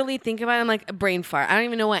literally think about it, I'm like a brain fart. I don't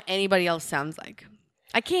even know what anybody else sounds like.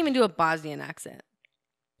 I can't even do a Bosnian accent.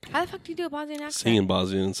 How the fuck do you do a Bosnian accent? Sing in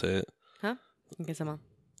Bosnian and say it. Huh? Okay, someone.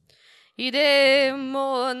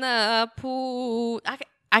 Idemo na pu.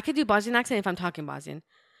 I could do Bosnian accent if I'm talking Bosnian.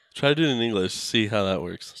 Try to do it in English. See how that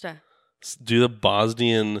works. Šta? Do the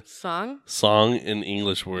Bosnian Song? song in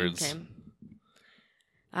English words. Okay.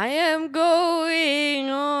 I am going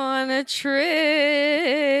on a trip.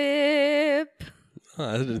 Oh,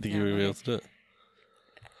 I didn't think you were going to be able to do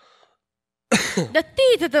Da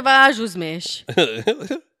ti te važ uzmeš.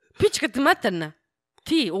 it. Pička ti materna.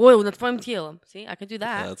 Ti, oil na tvojim tijelom. See, I could do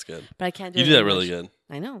that. Yeah, that's good. But I can't do You it do in that really English.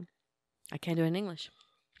 good. I know. I can't do it in English.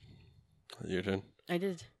 Your turn. I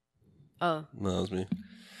did. Oh. No, that was me.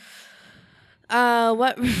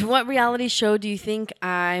 What reality show do you think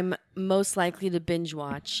I'm most likely to binge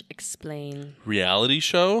watch? Explain. Reality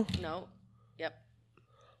show? No. Yep.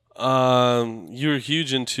 You were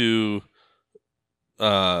huge into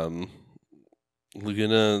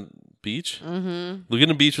Laguna Beach. Mm-hmm.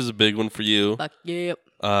 Laguna Beach was a big one for you. Fuck yep.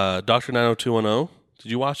 Dr. 90210.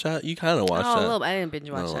 Did you watch that? You kind of watched Oh, a that. little bit. I didn't binge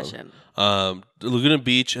watch No. that shit. Laguna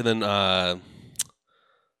Beach, and then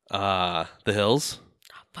The Hills.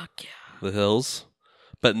 Oh, fuck yeah. The Hills.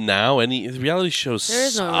 But now any reality shows There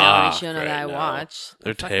is no suck reality show that right I now. watch.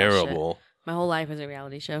 They're Fuck that shit. terrible. My whole life is a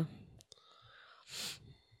reality show.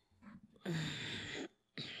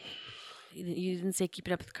 You didn't say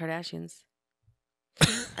Keeping Up with the Kardashians.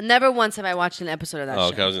 Never once have I watched an episode of that Oh,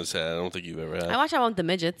 show. okay, I was gonna say I don't think you've ever had. I watch that one with the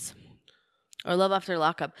midgets. Or Love After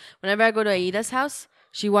Lockup. Whenever I go to Aida's house,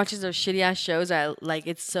 she watches those shitty ass shows.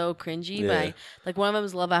 It's so cringy. Yeah. But one of them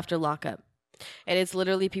is Love After Lockup. And it's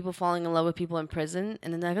literally people falling in love with people in prison.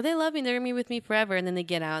 And then they're like, oh, they love me. They're going to be with me forever. And then they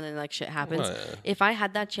get out and like shit happens. Oh, yeah. If I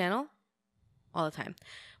had that channel, all the time.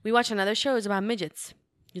 We watch another show. It's about midgets.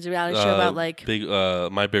 It's a reality show about like... big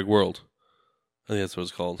My Big World. I think that's what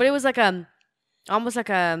it's called. But it was like almost like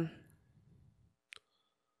a...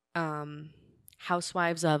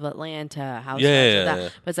 Housewives of Atlanta. Housewives of that. yeah.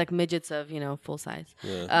 But it's like midgets of, full size.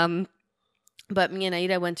 Yeah. But me and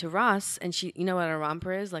Aida went to Ross, and she, you know what a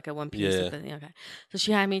romper is? Like a one piece. Yeah. Okay. So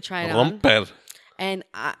she had me try it on, Romper. and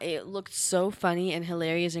it looked so funny and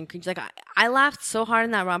hilarious and cringy. Like I laughed so hard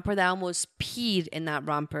in that romper that I almost peed in that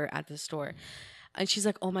romper at the store. And she's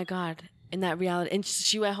like, "Oh my god!" In that reality, and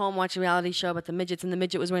she went home watched a reality show about the midgets, and the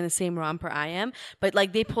midget was wearing the same romper I am, but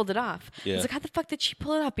like they pulled it off. Yeah. It's like, how the fuck did she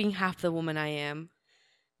pull it off, being half the woman I am?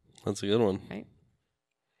 That's a good one. Right.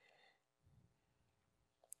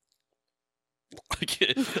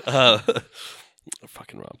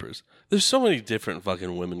 Fucking rompers. There's so many different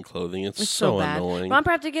fucking women clothing. It's so bad. annoying.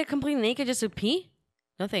 Romper have to get completely naked just to pee?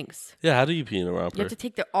 No thanks. Yeah, how do you pee in a romper? You have to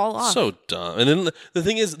take them all off. So dumb. And then the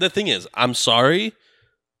thing is, I'm sorry,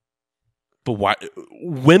 but why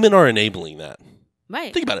women are enabling that?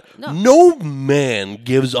 Right. Think about it. No. No man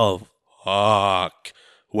gives a fuck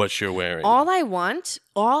what you're wearing. All I want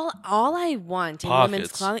in women's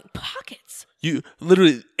Pockets. clothing, pockets. You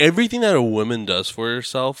literally everything that a woman does for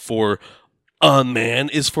herself for a man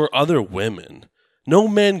is for other women. No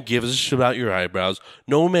man gives a shit about your eyebrows.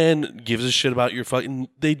 No man gives a shit about your fucking.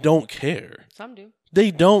 They don't care. Some do.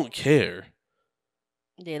 They don't care.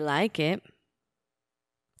 They like it.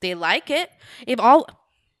 They like it. If all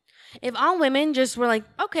women just were like,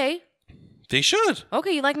 okay, They should.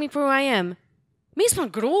 you like me for who I am. Mi smo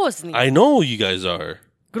grozni. I know you guys are.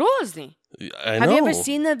 Grozni. I know. Have you ever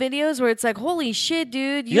seen the videos where it's like, holy shit,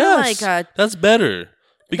 dude, you're Yes, like a that's better.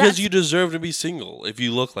 Because you deserve to be single if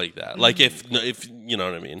you look like that. Like if you know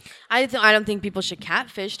what I mean. I don't think people should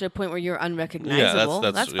catfish to a point where you're unrecognizable.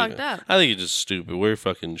 Yeah, that's fucked up. I think it's just stupid. Wear a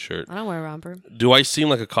fucking shirt. I don't wear a romper. Do I seem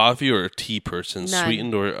like a coffee or a tea person? None.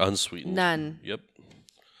 Sweetened or unsweetened? None. Yep.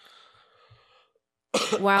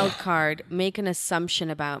 Wild card. Make an assumption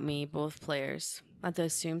about me, both players. Not to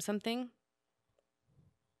assume something.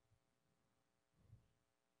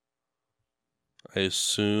 I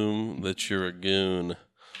assume that you're a goon.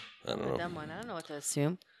 I don't know. Dumb one. I don't know what to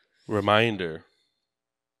assume. Reminder.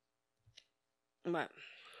 What?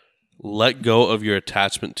 Let go of your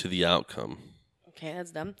attachment to the outcome. Okay,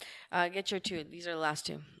 that's dumb. Get your 2. These are the last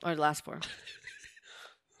 2. Or the last 4.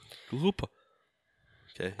 Lupa.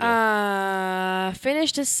 Okay. Yeah.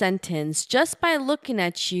 Finish the sentence. Just by looking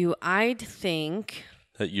at you, I'd think...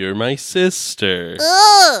 That you're my sister.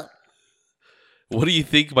 Ugh! What do you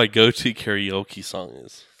think my go-to karaoke song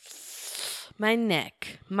is? My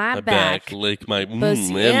neck. My back. Lick my Pussy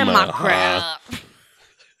and and my my crap.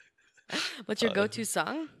 What's your go-to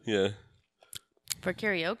song? Yeah. For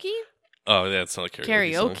karaoke? Oh, yeah, it's not a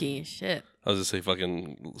karaoke song. Karaoke. Shit. I was just say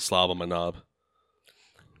fucking slob on my knob.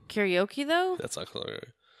 Karaoke, though? That's not karaoke.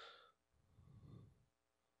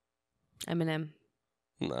 Eminem.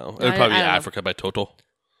 No. It would probably be Africa by Toto.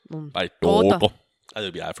 By Toto. I think it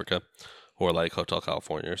would be Africa. Or like Hotel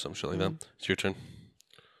California or some shit like that. It's your turn.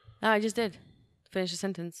 Oh, I just did. Finish the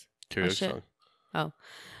sentence. Karaoke song. Oh.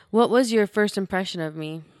 What was your first impression of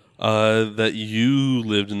me? That you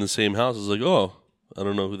lived in the same house. I was like, oh, I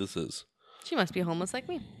don't know who this is. She must be homeless like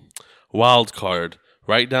me. Wild card.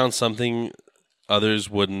 Write down something others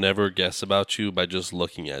would never guess about you by just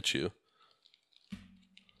looking at you.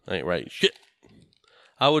 I ain't right. Shit.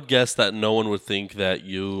 I would guess that no one would think that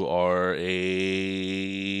you are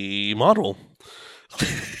a model.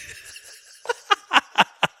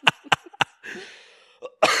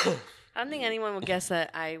 I don't think anyone would guess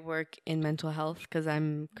that I work in mental health because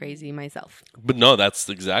I'm crazy myself. But no, that's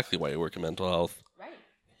exactly why you work in mental health. Right.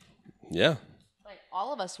 Yeah. Like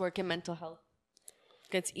all of us work in mental health.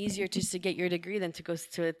 It's easier just to get your degree than to go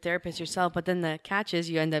to a therapist yourself. But then the catch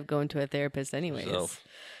is you end up going to a therapist anyways.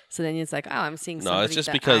 So then it's like, oh, I'm seeing somebody it's just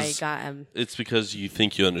that because I got. It's because you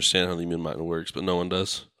think you understand how the human mind works, but no one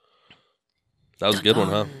does. That was a good one,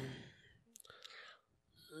 huh?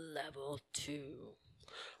 Level 2.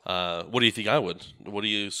 What do you think I would? What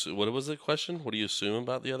was the question? What do you assume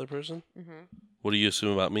about the other person? Mm-hmm. What do you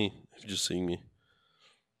assume about me if you're just seeing me?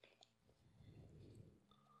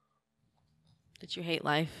 That you hate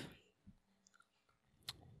life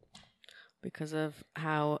because of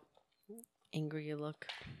how angry you look.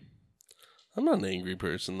 I'm not an angry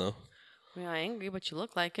person, though. You're not angry, but you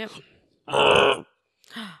look like it. Oh,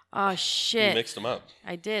 shit. You mixed them up.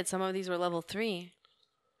 I did. Some of these were level 3.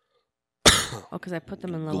 Oh, because I put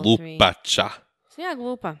them in level 3. Glupacha. Yeah,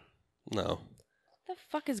 glupa. No. What the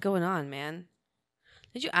fuck is going on, man?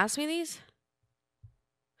 Did you ask me these?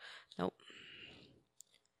 Nope.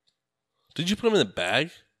 Did you put them in the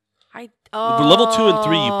bag? Oh. Level 2 and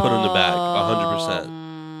 3 you put in the bag,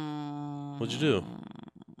 100%. What'd you do?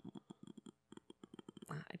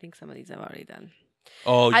 I think some of these I've already done.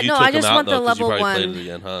 Oh, you took them out, though, because you probably one. played it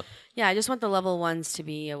again, huh? Yeah, I just want the level 1s to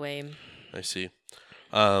be away. I see.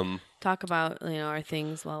 Talk about, our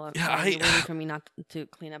things while you're waiting for me not to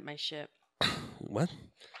clean up my shit. What?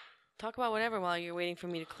 Talk about whatever while you're waiting for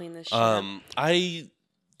me to clean this shit up. I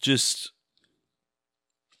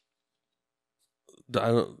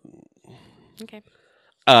don't. Okay.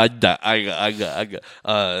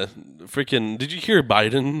 Freaking, did you hear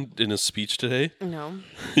Biden in his speech today? No.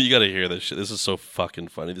 You gotta hear this shit. This is so fucking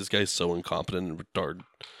funny. This guy's so incompetent and retarded.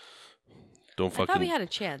 I thought we had a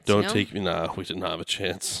chance. Take me. Nah, we didn't have a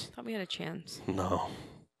chance. I thought we had a chance. No.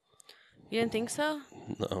 You didn't think so?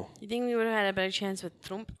 No. You think we would have had a better chance with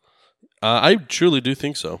Trump? I truly do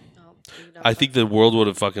think so. Oh, I think the world would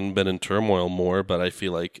have fucking been in turmoil more, but I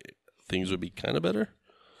feel like things would be kind of better.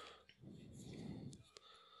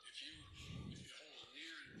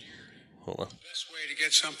 Hold on. The best way to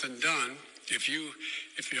get something done, if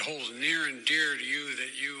it holds near and dear to you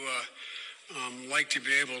that you like to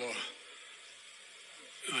be able to.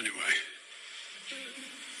 Anyway,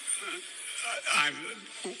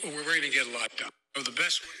 we're ready to get a lot done. So the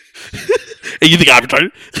best way. Hey, you think I'm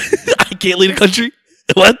retarded? I can't lead a country?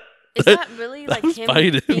 What? Is that really like him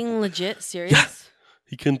Biden. being legit serious?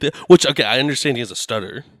 He couldn't. Which, okay, I understand he has a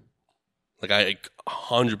stutter. Like, I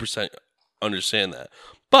 100% understand that.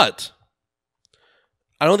 But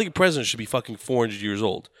I don't think a president should be fucking 400 years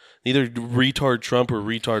old. Neither retard Trump or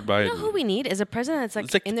retard Biden. You know who we need is a president that's like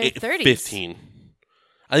It's like in their 30s. 15.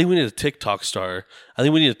 I think we need a TikTok star. I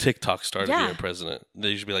think we need a TikTok star to be Yeah. our president.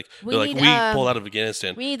 They should be like, We they're like, need, we pulled out of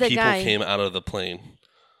Afghanistan. we need the People guy. came out of the plane.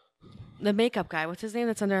 The makeup guy. What's his name?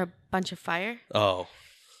 That's under a bunch of fire. Oh,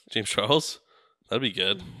 James Charles? That'd be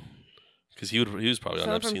good. Because he was probably on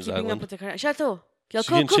Someone from Epstein's Keeping Up Island. with the Kardashians. Chateau. She's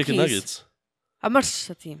getting chicken nuggets. How much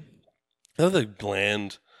Satim? They're like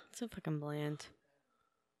bland. So fucking bland.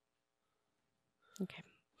 Okay.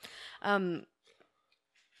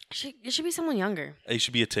 It should be someone younger. They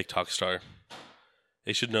should be a TikTok star.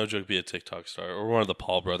 They should no joke be a TikTok star. Or one of the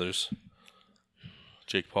Paul brothers.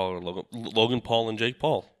 Jake Paul or Logan Paul and Jake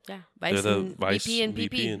Paul. Yeah. They're Vice the and vice VP and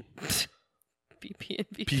VP VP. and VP and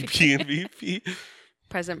VP. VP and VP.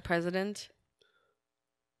 President.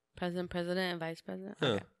 President, and vice president. Yeah.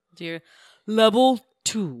 Okay. Do your level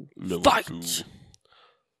 2. Level Fight.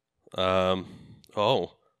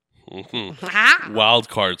 2. Wild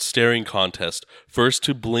card staring contest. First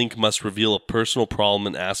to blink must reveal a personal problem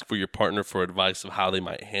and ask for your partner for advice of how they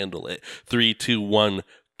might handle it. 3, 2, 1,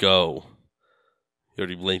 go. You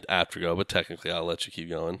already blinked after go, but technically I'll let you keep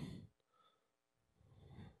going.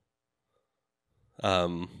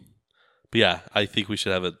 But yeah, I think we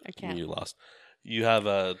should have a. I can't. You lost. You have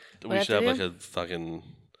a. What We I should have have like to a fucking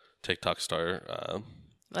TikTok star.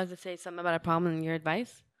 Does it say something about a problem in your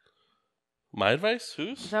advice? My advice?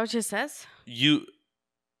 Whose? Is that what it says?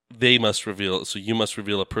 They must reveal. So you must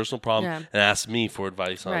reveal a personal problem Yeah. and ask me for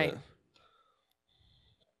advice on Right.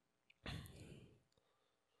 it.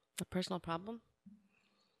 A personal problem?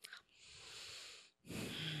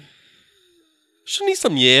 Should need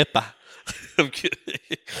some yepa. I'm kidding.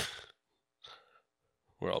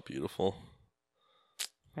 We're all beautiful.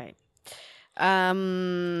 Right.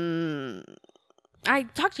 I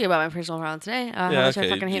talked to you about my personal problem today. How much I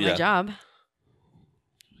fucking hate my job.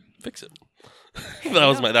 Fix it. that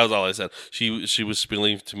was all I said. She was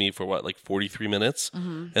spilling to me for what, like 43 minutes,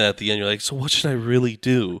 and at the end you're like, so what should I really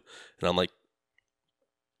do? And I'm like,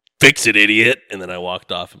 fix it, idiot. And then I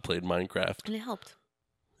walked off and played Minecraft. And it helped.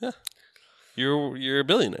 Yeah, you're a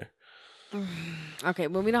billionaire. Okay,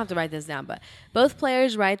 well, we don't have to write this down, but both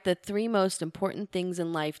players write the 3 most important things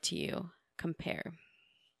in life to you. Compare.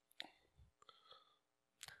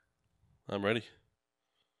 I'm ready.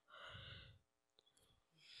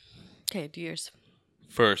 Okay, do yours.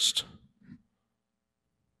 First,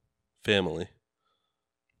 family.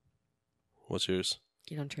 What's yours?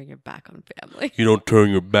 You don't turn your back on family. You don't turn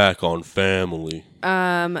your back on family.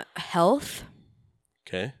 Health.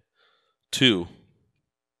 Okay. 2,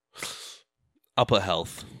 I'll put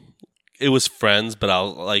health. It was friends, but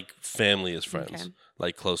I'll like family is friends. Okay.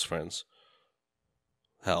 Like close friends.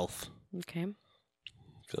 Health. Okay.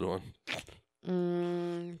 Good one.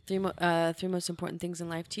 3 most important things in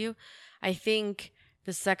life to you. I think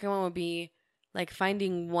the second one would be like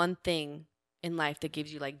finding one thing in life that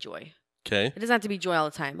gives you like joy. Okay. It doesn't have to be joy all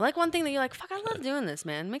the time. But like one thing that you're like, fuck, I love doing this,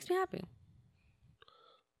 man. It makes me happy.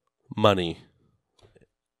 Money.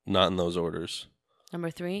 Not in those orders. Number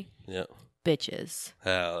 3, Yeah. bitches.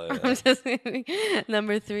 Hell I'm yeah. just kidding.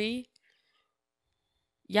 Number 3,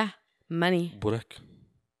 yeah, money. Burek.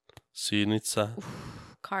 Synica.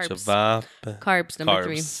 Carbs. Chavape. Carbs, number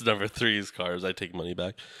 3. Carbs. Number 3 is carbs. I take money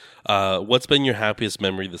back. What's been your happiest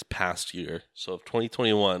memory this past year? So of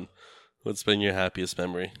 2021, what's been your happiest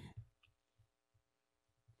memory?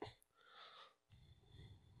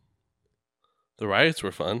 The riots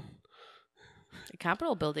were fun. The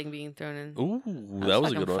Capitol building being thrown in. Ooh, that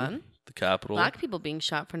was a fucking good one. fun. The Capitol. Black people being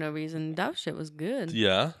shot for no reason. That shit was good.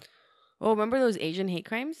 Yeah. Oh, remember those Asian hate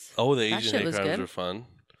crimes? Oh, the That Asian shit hate was crimes good. were fun.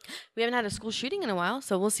 We haven't had a school shooting in a while,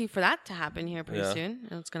 so we'll see for that to happen here pretty Yeah. soon.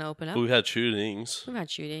 And it's going to open up. But we had shootings. We've had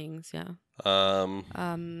shootings, yeah.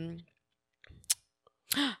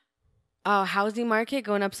 Oh, housing market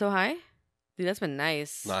going up so high? Dude, that's been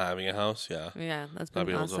nice. Not having a house, yeah. Yeah, that's Not been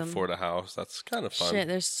being able to awesome. afford a house. That's kind of fun. Shit,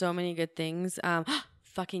 there's so many good things.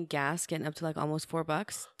 Fucking gas getting up to like almost $4.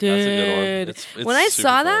 That's a good one. Dude. It's When I super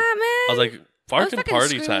saw fun. that, man, I was like, I was fucking fucking party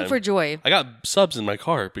screaming time. for joy. I got subs in my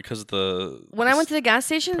car because of the When I went to the gas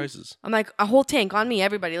station, prices. I'm like, a whole tank on me,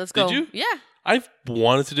 everybody. Let's go. Did you? Yeah. I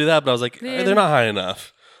wanted to do that, but I was like, Yeah. they're not high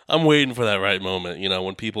enough. I'm waiting for that right moment,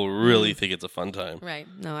 when people Mm. really think it's a fun time. Right.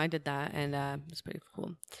 No, I did that, and it was pretty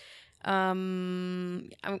cool. Now,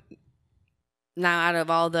 out of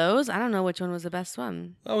all those, I don't know which one was the best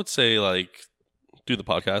one. I would say, do the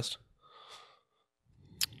podcast.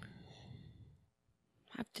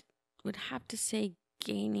 Would have to say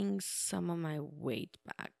gaining some of my weight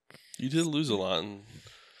back. You did lose a lot and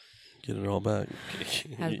get it all back.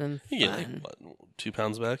 Has been You get fun. 2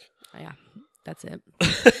 pounds back? Yeah, that's it.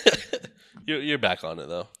 You're back on it,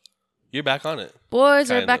 though. You're back on it. Boys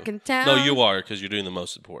Kind are back of. in town. No, you are, because you're doing the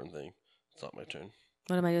most important thing. It's not my turn.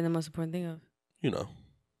 What am I doing the most important thing of? You know.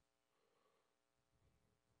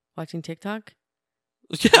 Watching TikTok?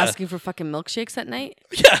 Yeah. Asking for fucking milkshakes at night?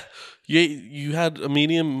 Yeah. You had a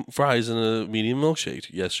medium fries and a medium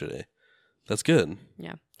milkshake yesterday. That's good.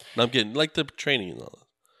 Yeah. And I'm getting, like, the training and all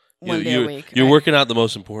that. One day a week. You're right? working out the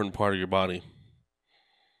most important part of your body.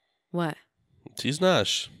 What?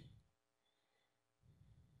 Tiznash.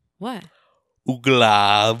 What?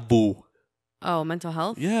 Uglavu. Oh, mental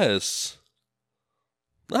health? Yes.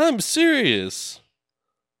 I'm serious.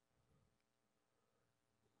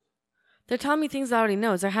 They're telling me things I already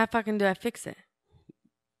know. So how fucking do I fix it?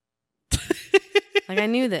 Like, I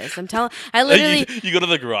knew this. I literally... You go to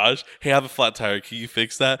the garage. Hey, I have a flat tire. Can you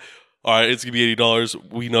fix that? All right, it's going to be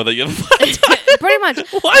 $80. We know that you have a flat tire. Pretty much.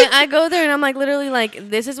 What? I go there and I'm like, literally, like,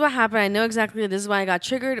 this is what happened. I know exactly this is why I got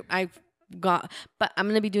triggered. But I'm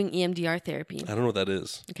going to be doing EMDR therapy. I don't know what that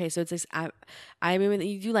is. Okay, so it's this eye movement.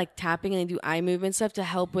 You do, like, tapping and they do eye movement stuff to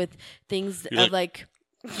help with things You're of, like...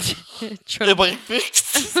 Am I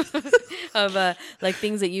fixed? of, like,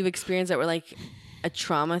 things that you've experienced that were, like, a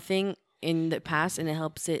trauma thing in the past, and it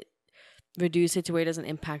helps it reduce it to where it doesn't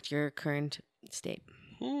impact your current state.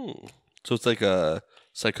 So it's like a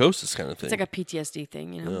psychosis kind of thing. It's like a PTSD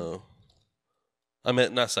thing, you know? No. I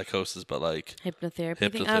meant not psychosis, but like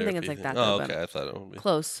Hypnotherapy thing? I don't think it's like that. Oh, though, okay. I thought it would be.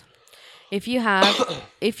 Close. If you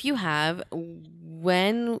have,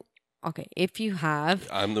 when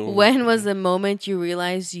was the moment you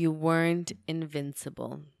realized you weren't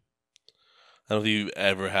invincible? I don't think you've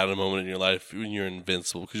ever had a moment in your life when you're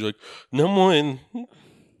invincible because you're like, no more.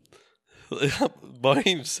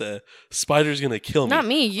 Boing said, "Spider's gonna kill me." Not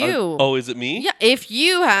me, you. Oh, is it me? Yeah, if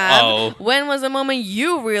you have, Oh. when was the moment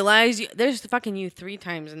you realized there's fucking you 3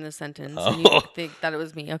 times in this sentence, and you think that it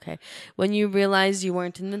was me? Okay, when you realized you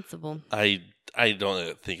weren't invincible. I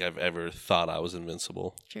don't think I've ever thought I was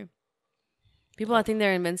invincible. True. People that think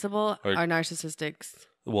they're invincible Or- are narcissists.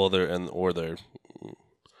 Well, they're.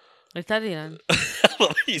 Italian.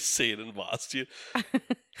 You say it in Boston.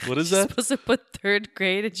 What is You're that? supposed to put 3rd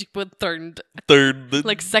grade and you put third. Third.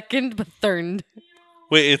 Like second, but third.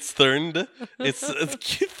 Wait, it's third. It's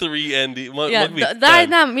 3 and Yeah,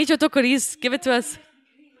 Micho Tokoris. Give it to us.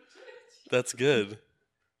 That's good.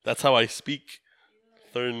 That's how I speak.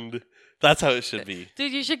 Third. That's how it should be.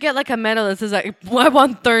 Dude, you should get like a medal that says like, I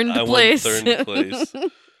want third place. I want third place. I'll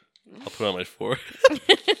put it on my forehead.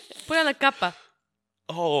 Put it on the capa.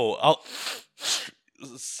 Oh, I'll.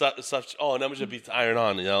 Oh, and I'm gonna be iron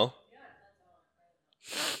on, you know?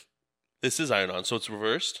 This is iron on, so it's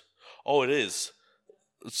reversed? Oh, it is.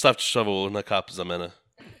 Stuffed shovel na zamena.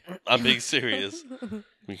 I'm being serious.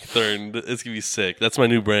 Third. It's gonna be sick. That's my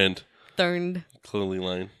new brand. Third. Clothing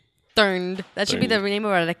line. Third. That should be the name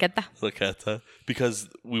of our raqueta. Raqueta. Because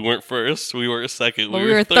we weren't first, we were second. Well,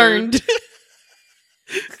 we were third.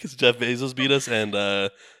 Because Jeff Bezos beat us and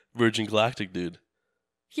Virgin Galactic dude.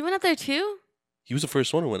 He went up there too? He was the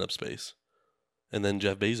first one who went up space. And then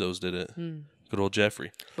Jeff Bezos did it. Good old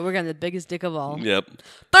Jeffrey. But we're going to the biggest dick of all. Yep.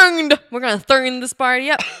 Third! We're going to third this party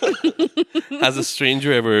up. Has a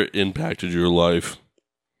stranger ever impacted your life?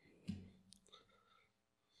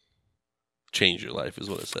 Change your life is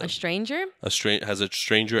what it said. A stranger? Has a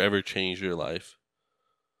stranger ever changed your life?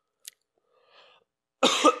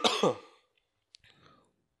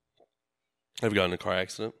 Have you gotten in a car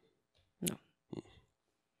accident? No.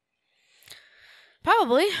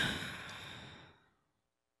 Probably.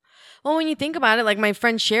 Well, when you think about it, like my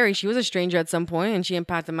friend Sherry, she was a stranger at some point, and she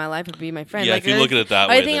impacted my life to be my friend. Yeah, like, if you look at it that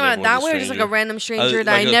way, are you thinking then about it that everyone's way, a or just like a stranger. random stranger Like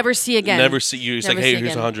that I never see again? Never see you. It's like, Never hey, see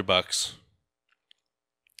here's again. $100.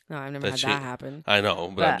 No, I've never That had shit- that happen. I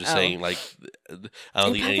know, but I'm just saying, like, I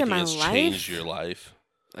don't think Impacted anything my has life? changed your life.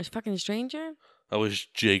 A fucking stranger? I wish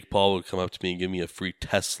Jake Paul would come up to me and give me a free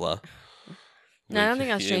Tesla. No, I don't Like,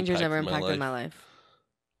 think a he stranger's ever impacted impacted my life.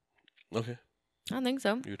 Okay, I don't think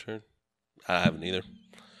so. your turn. I haven't either.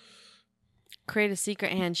 Create a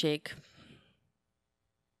secret handshake.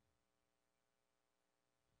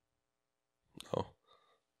 Oh,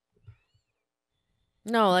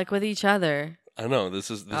 No, like with each other. I know.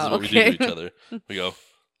 This is Oh, what we do okay. to each other. We go,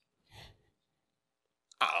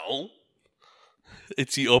 ow.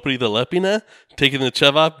 It's you opening the lepina, taking the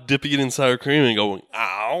chevap, dipping it in sour cream, and going,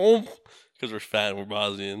 ow. Because we're fat and we're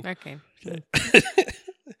Bosnian. Okay. Okay.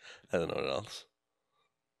 I don't know what else.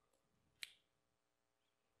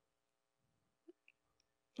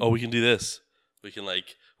 Oh, we can do this. We can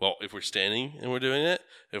if we're standing and we're doing it,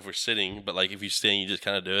 if we're sitting, but like if you're standing, you just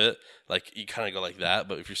kind of do it. Like you kind of go like that,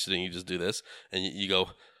 but if you're sitting, you just do this, and you go,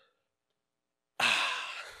 ah.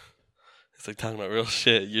 It's like talking about real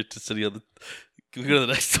shit. You're just sitting on the. Can we go to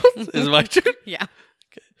the next one? Is it my turn? Yeah.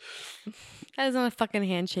 That is not a fucking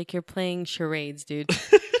handshake. You're playing charades, dude.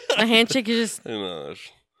 A handshake is just. I know.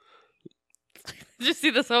 Did you see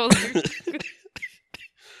this whole?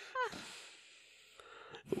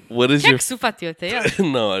 What is your?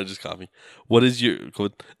 No, I just copied. What is your?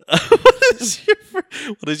 What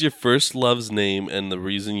is your first love's name and the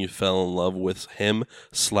reason you fell in love with him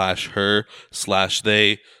 / her /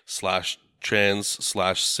 they / trans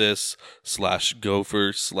 / cis /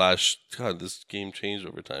 gopher / God, this game changed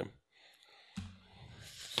over time.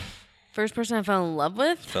 First person I fell in love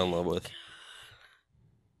with? Fell in love with.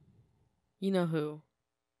 You know who?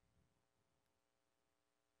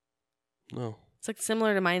 No. It's like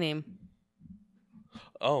similar to my name.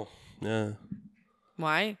 Oh, yeah.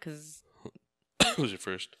 Why? Because. Who was your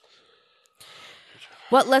first?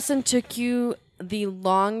 What lesson took you the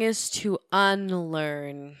longest to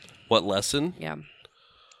unlearn? What lesson? Yeah.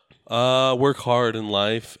 Work hard in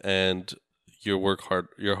life, and your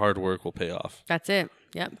hard work will pay off. That's it.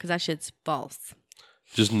 Yep, because that shit's false.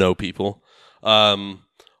 Just know people. Are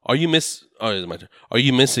you it's my turn. Are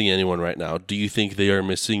you missing anyone right now? Do you think they are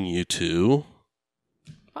missing you too?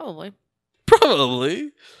 Probably.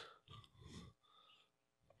 Probably.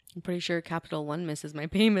 I'm pretty sure Capital One misses my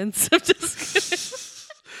payments. I'm just kidding.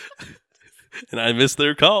 And I miss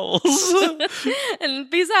their calls. And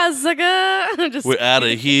besides, sucker. We're out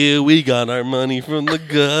of here. We got our money from the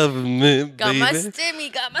government, got baby. my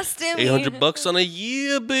stimmy. $800 on a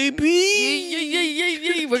year, baby.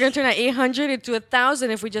 Yeah. We're gonna turn that 800 into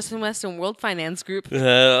 1,000 if we just invest in World Finance Group.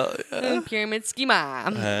 Pyramid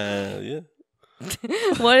schema. Yeah.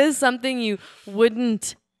 What is something you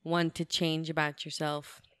wouldn't want to change about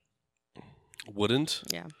yourself? Wouldn't?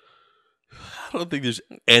 Yeah. I don't think there's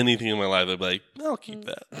anything in my life that'd be like, I'll keep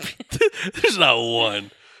that. There's not one.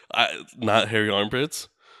 Not hairy armpits.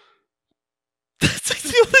 That's like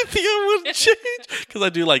the only thing I wouldn't change. Because I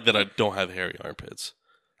do like that I don't have hairy armpits.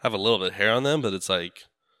 I have a little bit of hair on them, but it's like...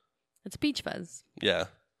 It's beach fuzz. Yeah.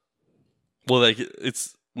 Well, like,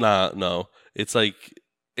 it's... no. It's like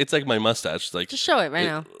my mustache. It's like... Just show it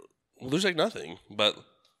now. Well, there's like nothing. But,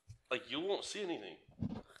 like, you won't see anything.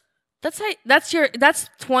 That's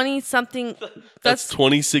 20 something. That's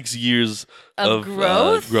 26 years of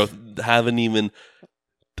growth. Haven't even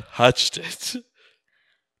touched it.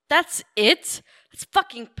 That's it. It's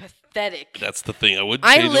fucking pathetic. That's the thing. I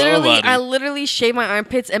wouldn't change my body. I literally shave my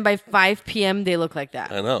armpits, and by 5 p.m. they look like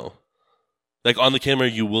that. I know. Like on the camera,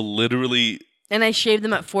 you will literally. And I shave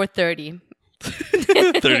them at 4:30.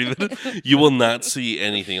 30 minutes. You will not see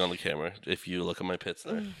anything on the camera if you look at my pits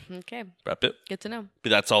there. Okay. Brad Pitt. Good to know.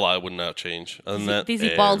 But that's all I would not change. Other than that,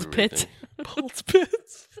 These bald pits. Bald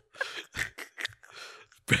pits.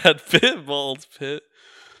 Brad Pitt, bald pit.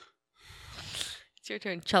 It's your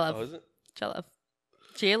turn. Chelov. Oh, is it?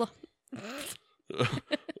 Chelov.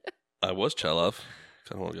 I was Chelov.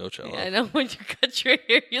 I don't want to go Chelov. Yeah, I know when you cut your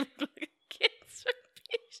hair, you look like a cancer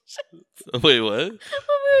patient. Wait, what? When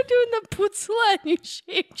we were doing the putzla and you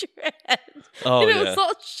shaved your head. Oh, and yeah. it was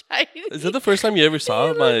all shiny. Is that the first time you ever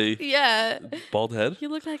saw my bald head? You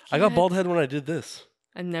look like I got bald head when I did this.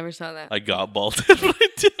 I never saw that. I got bald head when I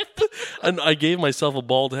did this. And I gave myself a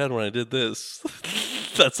bald head when I did this.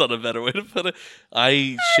 That's not a better way to put it.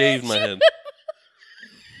 I shaved my head.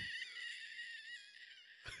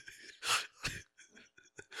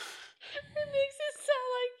 It makes it sound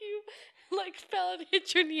like you fell and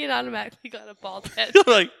hit your knee and automatically got a bald head. You're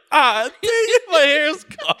like, dang it, my hair's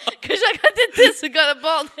gone. Because I did this and got a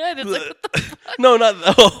bald head. It's like, what the fuck? No, not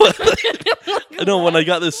that. No, when I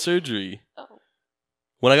got this surgery. Oh.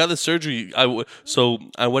 When I got this surgery, I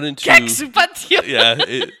went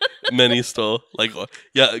into... many still. Like,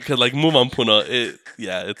 yeah, because like, move on, Puna.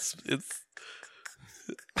 It's...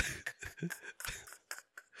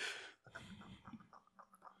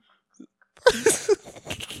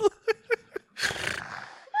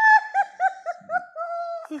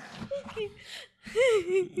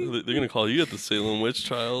 They're gonna call you at the Salem witch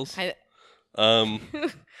trials. So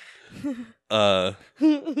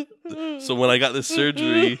when I got this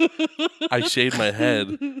surgery, I shaved my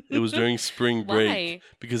head. It was during spring break. Why?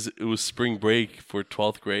 Because it was spring break for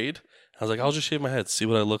 12th grade. I was like, I'll just shave my head, see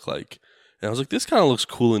what I look like. And I was like, this kind of looks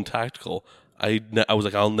cool and tactical. I was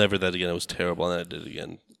like, I'll never do that again. It was terrible, and then I did it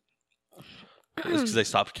again. It was because I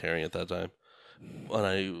stopped caring at that time. And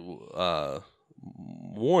I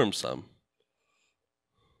warmed some.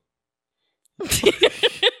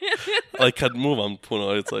 Like, could move on.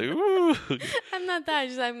 It's like, ooh. I'm not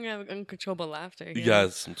that. I'm gonna have uncontrollable laughter. You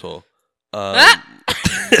guys, some toll.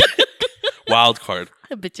 Wild card.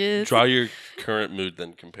 Bitches. Draw your current mood,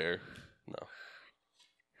 then compare. No.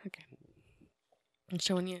 I'm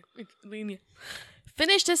showing you.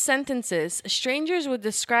 Finish the sentences. Strangers would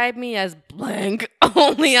describe me as blank.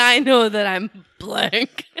 Only I know that I'm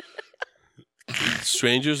blank.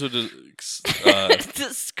 Strangers would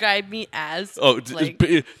describe me as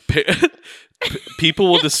blank.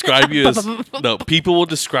 People will describe you as people will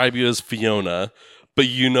describe you as Fiona, but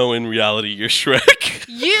you know in reality you're Shrek.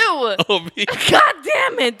 You. Oh, me. God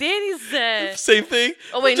damn it, Danny said. Same thing.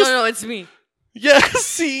 Oh wait, no, it's me. Yeah,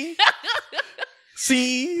 see.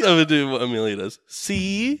 See, I'm gonna do what Amelia does.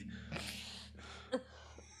 See.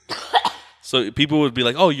 So people would be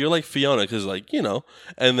like, "Oh, you're like Fiona," because like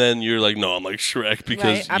and then you're like, "No, I'm like Shrek,"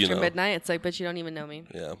 because after midnight, it's like, but you don't even know me.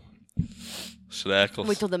 Yeah. Shrek.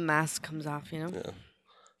 Wait till the mask comes off, Yeah.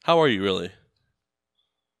 How are you really?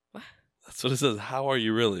 What? That's what it says. How are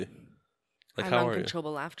you really? Like, how are you?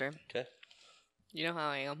 Uncontrollable laughter. Okay. You know how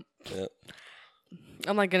I am. Yeah.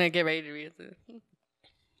 I'm not gonna get ready to read it.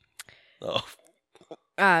 Oh.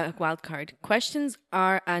 Wild card. Questions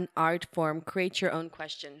are an art form. Create your own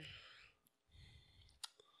question.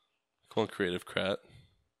 Come on, creative crat.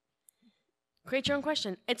 Create your own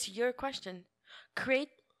question. It's your question. Create.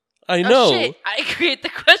 I know. Oh, shit. I create the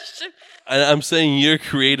question. I'm saying you're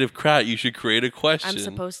creative crat. You should create a question. I'm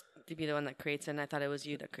supposed to be the one that creates it, and I thought it was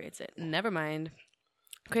you that creates it. Never mind.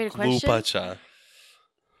 Create a question. Glupacha.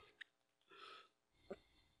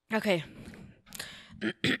 Okay.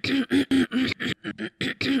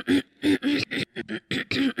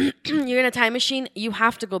 You're in a time machine. You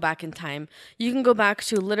have to go back in time. You can go back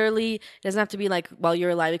to literally. It doesn't have to be like while you're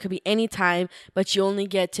alive. It could be any time, but you only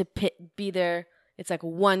get to be there. It's like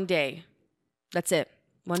one day. That's it.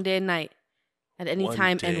 One day and night. At any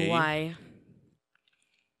time and why.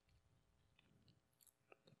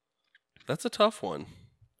 That's a tough one.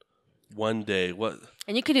 One day. What?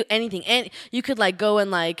 And you could do anything. And you could like go and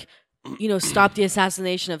like stop the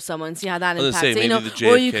assassination of someone, see how that impacts it. The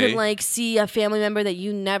or you could like see a family member that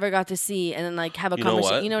you never got to see and then like have a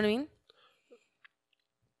conversation. You know what I mean?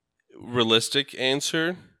 Realistic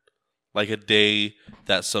answer, like a day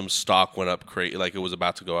that some stock went up crazy, like it was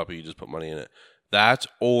about to go up and you just put money in it. That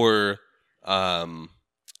or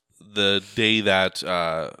the day that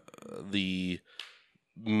the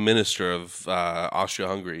minister of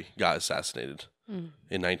Austria-Hungary got assassinated in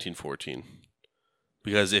 1914.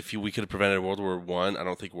 Because if we could have prevented World War I, I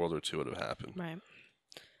don't think World War II would have happened. Right.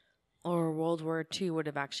 Or World War II would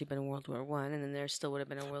have actually been World War I, and then there still would have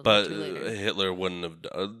been a World War II later. But Hitler wouldn't have...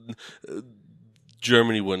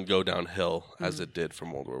 Germany wouldn't go downhill as it did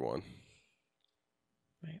from World War I.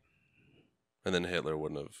 Right. And then Hitler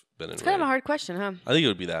wouldn't have been in. It's kind of a hard question, huh? I think it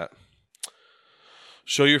would be that.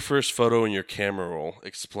 Show your first photo in your camera roll.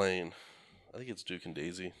 Explain. I think it's Duke and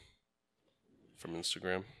Daisy from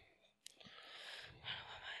Instagram.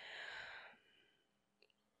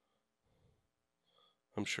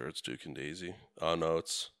 I'm sure it's Duke and Daisy. Oh, no,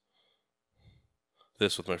 it's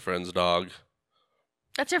this with my friend's dog.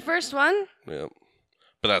 That's your first one? Yeah.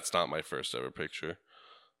 But that's not my first ever picture.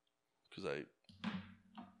 Because I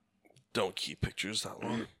don't keep pictures that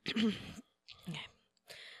long. Okay.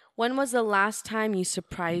 When was the last time you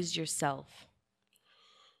surprised yourself?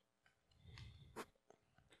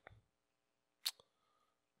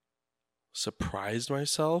 Surprised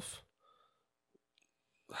myself?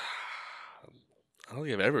 I don't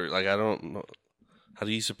think I've ever, I don't know. How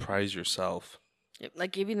do you surprise yourself?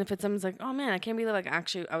 Like, even if it's someone's like, oh man, I can't believe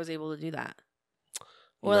actually I was able to do that.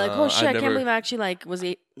 Or like, oh shit, I can't believe I actually was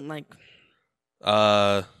like.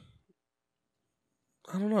 I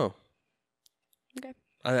don't know. Okay.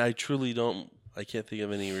 I truly don't. I can't think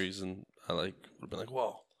of any reason I would have been like,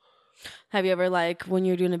 whoa. Have you ever when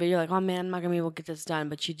you're doing a video, like, oh man, I'm not gonna be able to get this done,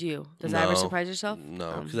 but you do. Does that ever surprise yourself?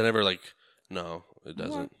 No, because I never no, it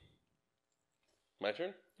doesn't. My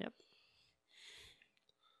turn? Yep.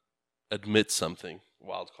 Admit something.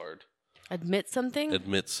 Wild card. Admit something?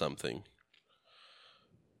 Admit something.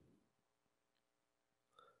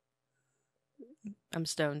 I'm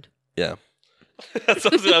stoned. Yeah. I was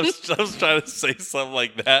trying to say something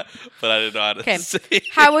like that, but I didn't know how to say it.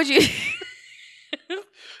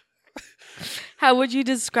 How would you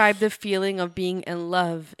describe the feeling of being in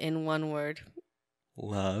love in one word?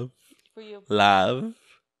 Love. For you. Love.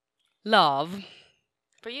 Love.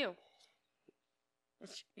 For you.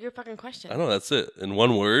 It's your fucking question. I know, that's it. In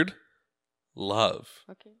one word, love.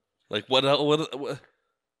 Okay. Like what else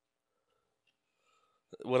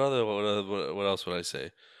would I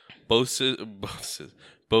say? Both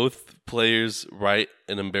players write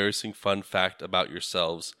an embarrassing fun fact about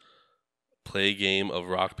yourselves. Play a game of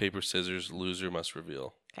rock, paper, scissors. Loser must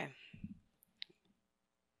reveal. Okay.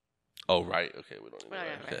 Oh, right. Okay, we don't need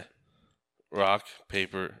that. Okay. Rock,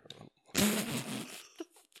 paper.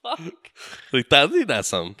 fuck? Like that. I think that's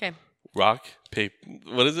something. Okay. Rock, paper.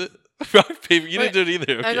 What is it? Rock, paper. You didn't do it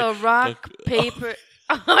either. Okay. I go rock, paper.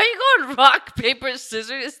 Are you going rock, paper,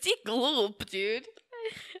 scissors? It's the gloop, dude.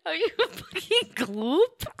 Are you fucking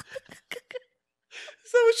gloop?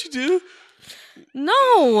 Is that what you do?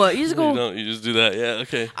 No, you just No, you go. don't. You just do that. Yeah.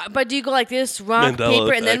 Okay. But do you go like this, rock, Mandela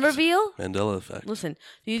paper, and then effect. reveal? Mandela effect. Listen,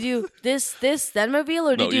 do you do this, then reveal,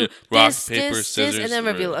 or do No, you do rock, this, paper, this, scissors, and then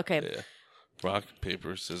reveal? Okay. Yeah. Rock,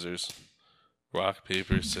 paper, scissors. Rock,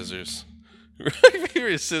 paper, scissors. Rock,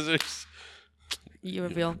 paper, scissors. You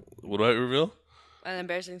reveal What do I reveal? an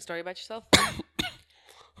embarrassing story about yourself.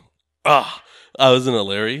 Ah, I was in a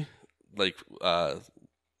Larry, like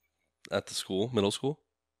at the school, middle school.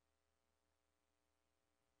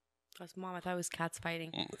 Cause mom, I thought it was cats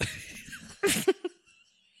fighting. I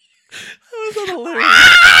was in a Larry.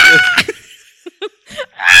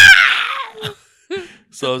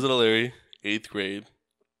 So I was in a Larry, 8th grade.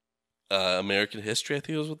 American history, I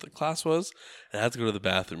think was what the class was. And I had to go to the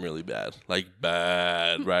bathroom really bad. Like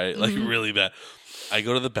bad, right? Like really bad. I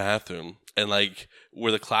go to the bathroom and like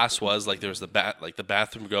where the class was, like there was the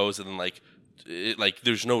bathroom goes and then like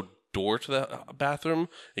there's no door to the bathroom.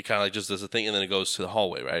 It kind of like just does a thing and then it goes to the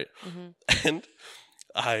hallway, right? And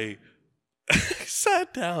I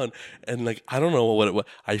sat down and like I don't know what it was.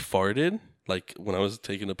 I farted like when I was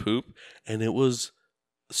taking a poop and it was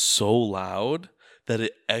so loud that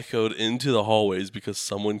it echoed into the hallways because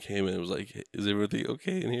someone came in and was like, "Is everything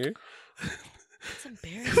okay in here?" That's It was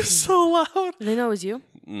embarrassing. so loud. Did they know it was you?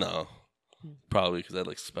 No, probably because I had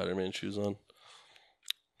like Spider-Man shoes on.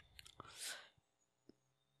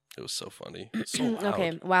 It was so funny. So loud.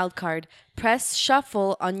 Okay, wild card. Press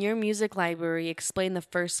shuffle on your music library. Explain the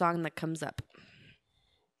first song that comes up.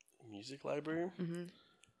 Music library. Mm-hmm.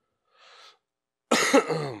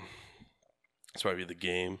 It's probably the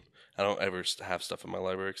game. I don't ever have stuff in my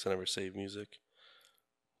library because I never save music.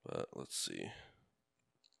 But let's see.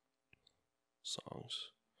 Songs.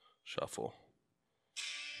 Shuffle.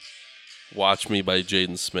 Watch Me by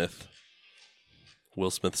Jaden Smith.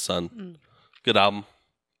 Will Smith's son. Good album.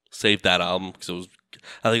 Saved that album because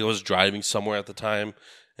I think I was driving somewhere at the time.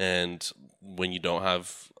 And when you don't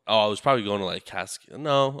have... I was probably going to like Cascade.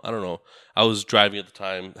 No, I don't know. I was driving at the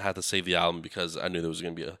time. Had to save the album because I knew there was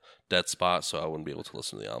going to be a dead spot, so I wouldn't be able to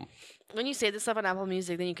listen to the album. When you save this stuff on Apple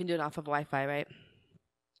Music, then you can do it off of Wi-Fi, right?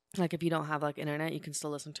 Like if you don't have like internet, you can still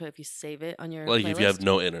listen to it if you save it on your Like if you have playlist?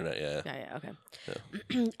 no internet, yeah. Yeah,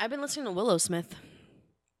 okay. I've been listening to Willow Smith.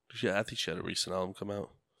 Yeah, I think she had a recent album come out.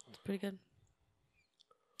 It's pretty good.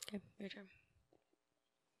 Okay, your turn.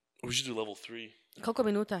 We should do level 3. Coco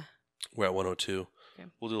Minuta. We're at 102. Okay.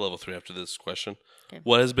 We'll do level 3 after this question. Okay.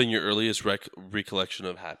 What has been your earliest recollection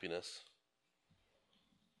of happiness?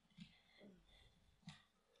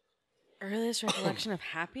 Earliest recollection of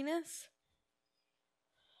happiness?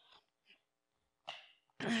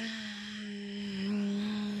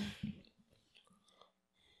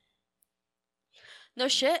 No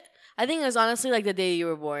shit. I think it was honestly like the day you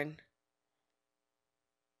were born.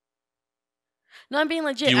 No, I'm being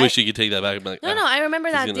legit. Do you wish you could take that back and be like, No, "Ah, I remember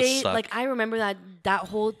it's that gonna day. suck." Like I remember that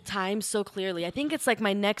whole time so clearly. I think it's like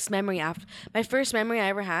my next memory after my first memory I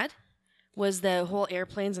ever had was the whole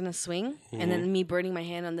airplanes in a swing, and then me burning my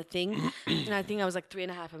hand on the thing. And I think I was like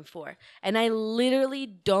 3.5 and 4, and I literally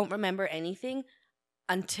don't remember anything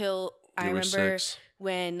until I You were remember 6.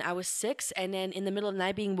 when I was 6, and then in the middle of the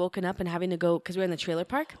night being woken up and having to go because we were in the trailer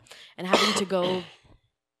park and having to go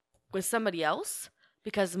with somebody else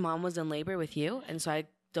because mom was in labor with you, and so I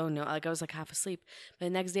don't know, like I was like half asleep. But the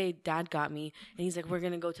next day dad got me and he's like, we're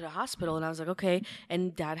gonna go to the hospital, and I was like, okay.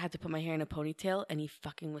 And dad had to put my hair in a ponytail and he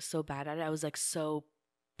fucking was so bad at it. I was like so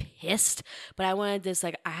pissed, but I wanted this,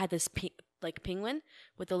 like I had this like penguin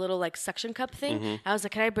with the little like suction cup thing. I was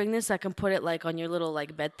like, can I bring this so I can put it like on your little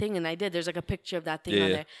like bed thing? And I did. There's like a picture of that thing on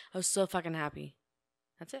Yeah. there. I was so fucking happy.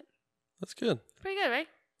 That's it. That's good. Pretty good, right?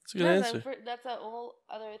 That's a good answer. That's a whole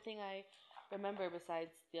other thing I remember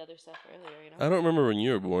besides the other stuff earlier, you know? I don't remember when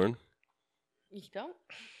you were born. You don't?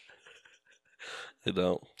 I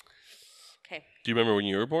don't. Okay. Do you remember when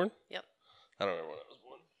you were born? Yep. I don't remember when I was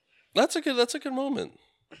born. That's a good moment.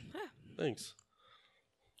 Thanks.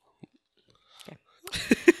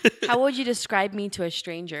 How would you describe me to a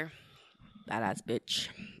stranger? Badass bitch.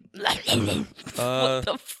 What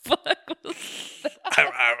the fuck was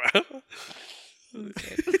that?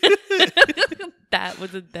 That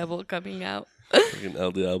was the devil coming out. Fucking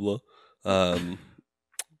El Diablo. The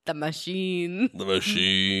machine. The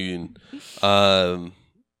machine.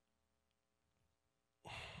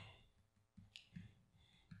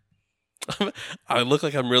 I look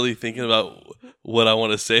like I'm really thinking about what I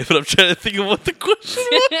want to say, but I'm trying to think of what the question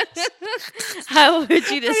was. How would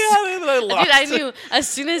you describe? I Dude, I knew as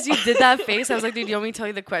soon as you did that face, I was like, dude, you want me to tell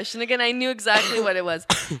you the question again? I knew exactly what it was.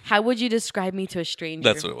 How would you describe me to a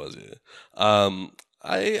stranger? That's what it was. Yeah.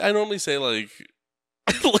 I normally say like,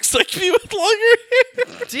 it looks like me with longer hair.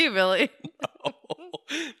 Do you really?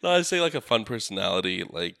 No, I say like a fun personality.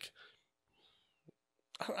 Like,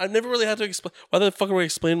 I've never really had to explain. Why the fuck am I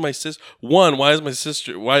explaining my sister? One, why is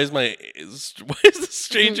the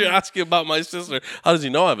stranger asking about my sister? How does he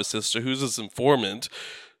know I have a sister? Who's this informant?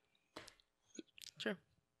 Sure.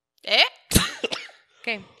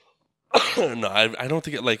 Okay. No, I don't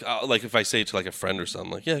think it like if I say it to like a friend or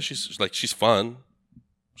something, like, yeah, she's fun,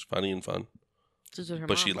 she's funny and fun,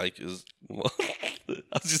 but she like is. Well,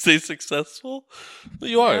 I was just say successful.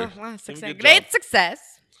 You are. Yeah, well, success. Great success.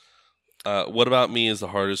 What about me is the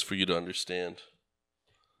hardest for you to understand?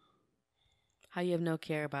 How you have no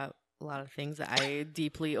care about a lot of things that I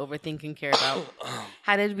deeply overthink and care about.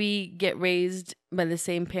 How did we get raised by the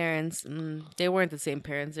same parents? They weren't the same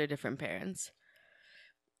parents. They're different parents.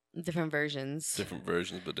 Different versions. Different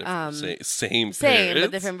versions, but different. Same Same, parents.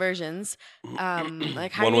 but different versions.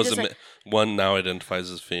 Like how one do you was just, one now identifies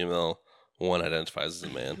as female. One identifies as a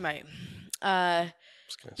man. Right.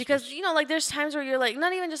 Because, you know, like there's times where you're like,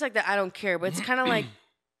 not even just like the I don't care, but it's kind of like,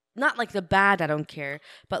 not like the bad I don't care,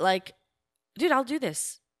 but like, dude, I'll do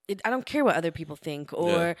this. I don't care what other people think,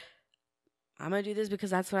 or I'm going to do this because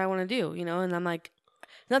that's what I want to do, you know? And I'm like,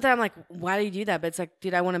 not that I'm like, why do you do that? But it's like,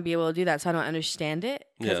 dude, I want to be able to do that so I don't understand it.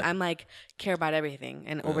 Because I'm like, care about everything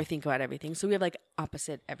and overthink about everything. So we have like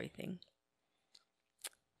opposite everything.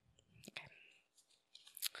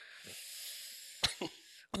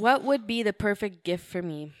 What would be the perfect gift for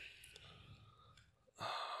me?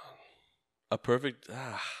 A perfect.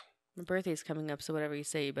 My birthday's coming up, so whatever you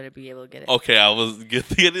say, you better be able to get it. Okay, I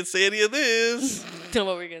didn't say any of this. Tell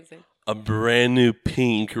what were you gonna say? A brand new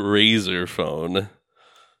pink Razr phone.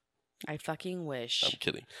 I fucking wish. I'm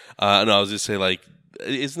kidding. No, I was just say like,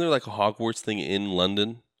 isn't there like a Hogwarts thing in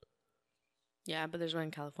London? Yeah, but there's one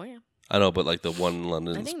in California. I know, but like the one in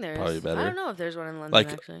London is probably better. I don't know if there's one in London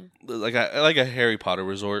actually. Like a Harry Potter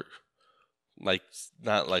resort. Like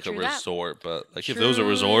not like a resort, but like if there was a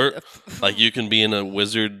resort, like you can be in a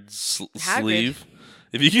wizard sleeve.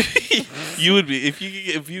 If you would be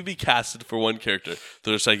if you be casted for one character,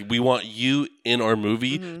 they're just like, we want you in our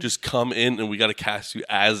movie. Just come in and we got to cast you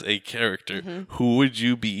as a character. Who would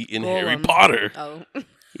you be in Harry Potter? Oh.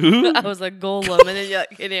 I was like Gollum, and then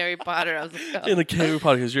like, in Harry Potter, I was like, oh. In a Harry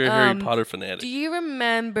Potter because you're a Harry Potter fanatic. Do you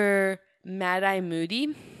remember Mad Eye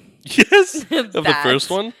Moody? Yes, of the first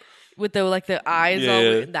one with the eyes all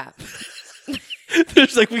weird. That.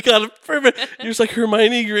 There's like, we got a perfect. There's like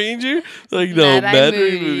Hermione Granger. Like no, Mad Eye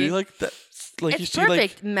Moody. Like that. Like it's perfect.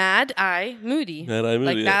 Like, Mad Eye Moody. Mad Eye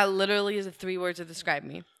Moody. Like that literally is the 3 words to describe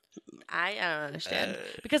me. I don't understand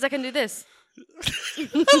because I can do this. I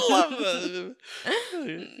love that. All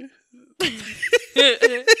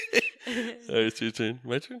right, it's your turn.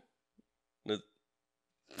 My turn? No.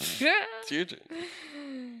 It's your turn.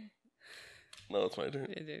 No, it's my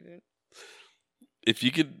turn. If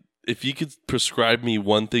you could prescribe me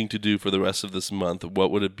one thing to do for the rest of this month,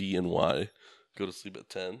 what would it be and why? Go to sleep at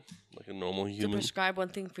 10, like a normal human. To prescribe one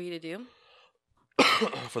thing for you to do?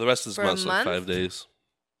 For the rest of this month, so like 5 days.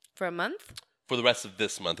 For a month? For the rest of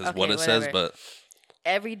this month is what it says, but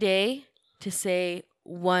every day to say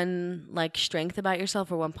one like strength about yourself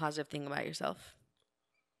or one positive thing about yourself.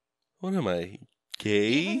 What am I,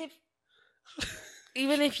 gay?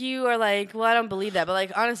 Even if you are like, well, I don't believe that, but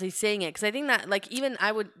like honestly saying it, because I think that like even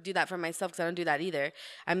I would do that for myself because I don't do that either.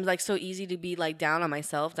 I'm like so easy to be like down on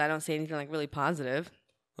myself that I don't say anything like really positive.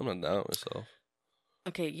 I'm not down on myself.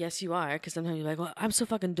 Okay, yes, you are, because sometimes you're like, well, I'm so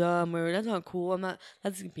fucking dumb, or that's not cool. I'm not,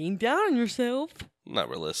 that's being down on yourself. Not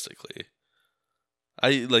realistically.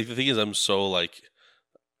 I, like, the thing is, I'm so, like,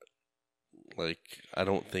 I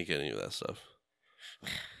don't think any of that stuff.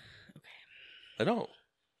 Okay. I don't.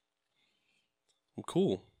 I'm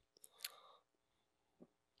cool.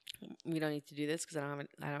 We don't need to do this because I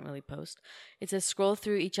don't really post. It says scroll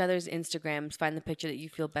through each other's Instagrams, find the picture that you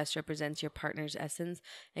feel best represents your partner's essence,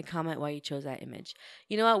 and comment why you chose that image.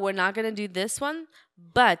 You know what? We're not gonna do this one,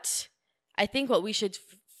 but I think what we should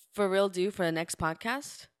for real do for the next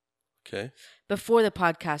podcast. Okay. Before the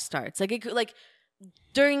podcast starts, like it could, like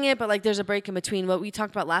during it, but like there's a break in between. What we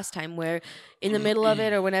talked about last time, where in the middle of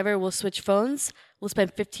it or whenever we'll switch phones, we'll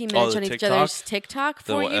spend 15 minutes on each other's TikTok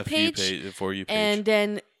for you page, and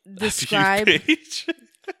then describe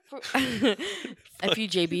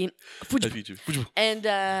FUJB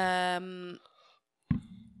and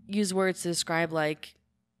use words to describe like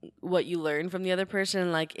what you learn from the other person,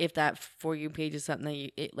 and like if that For You page is something that you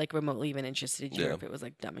like remotely even interested you, or if it was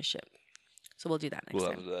like dumb as shit. So we'll do that next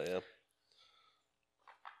time. We'll have to do that,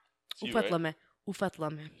 yeah. Ufatlame.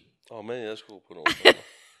 Ufatlame. Oh man, that's cool. Put on.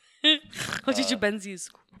 Chodzi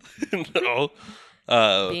benzisk. No.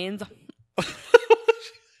 Benzo.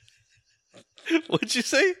 What'd you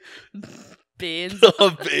say? Benzo.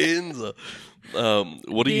 Benza.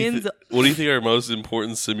 What do you think our most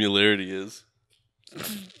important similarity is?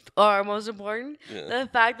 Or most important, Yeah. the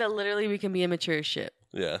fact that literally we can be immature as shit.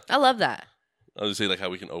 Yeah. I love that. I was just saying like how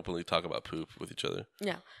we can openly talk about poop with each other.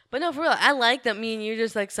 Yeah. But no, for real, I like that me and you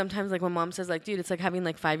just like sometimes like when mom says like, dude, it's like having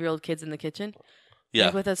like 5-year-old kids in the kitchen. Yeah.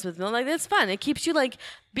 Like with us with milk. Like it's fun. It keeps you like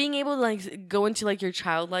being able to like go into like your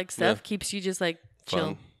childlike stuff keeps you just like chill.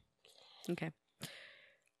 Fun. Okay.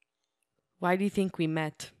 Why do you think we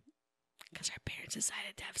met? Because our parents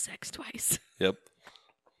decided to have sex twice. Yep.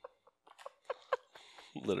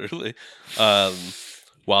 Literally.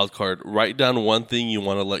 Wild card. Write down one thing you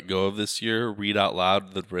want to let go of this year. Read out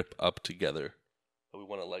loud, then rip up together. What we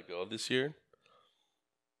want to let go of this year?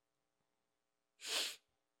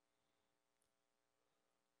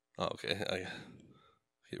 Oh, okay.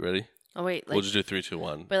 You ready? Oh wait, like, We'll just do 3, 2,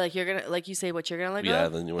 1. but like you're gonna like you say what you're gonna let go. Yeah,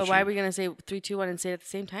 of? then you. But why are we gonna say 3, 2, 1 and say it at the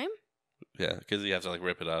same time? Yeah, because you have to like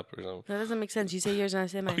rip it up or something. That doesn't make sense. You say yours and I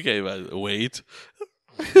say mine. Okay, but wait.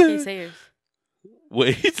 Okay, say yours.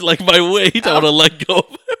 Wait, like my weight. I want to let go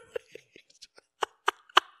of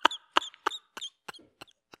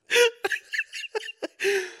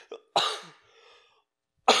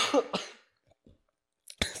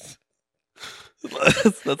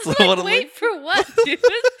That's Like, what I'm wait for what, dude?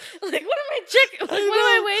 Like, what am I checking? Like, what am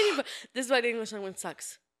I waiting for? This is why the English language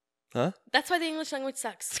sucks. Huh? That's why the English language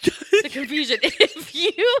sucks. The confusion. If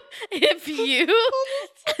you,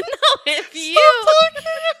 Stop talking.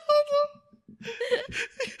 Hold on.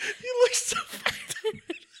 You look so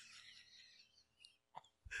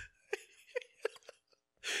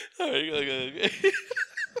Alright, okay.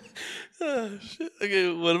 Oh, shit.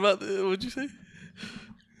 Okay, what about what'd you say?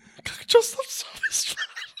 Just love service.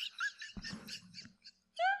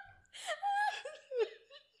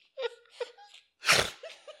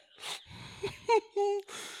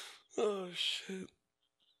 Oh shit.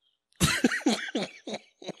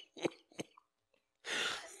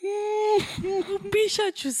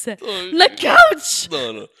 Piszę se. Oh, Na couch!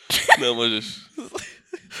 No, możesz.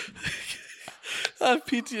 I have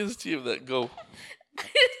PTSD of that. Go.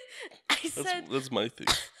 I said, That's my thing.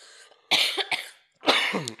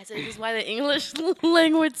 this is why the English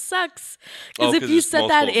language sucks. Because Oh, if 'cause you it's said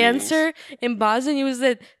that multiple meanings. answer in Boston, you would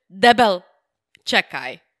say, debel,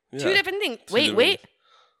 czekaj. Yeah. Two different things. Two Wait, different wait. things.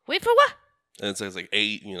 Wait for what? And it says like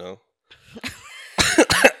 8, you know.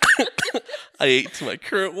 I ate to my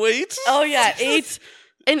current weight. Oh, yeah, 8.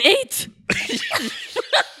 An 8.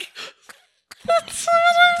 That's what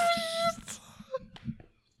I mean.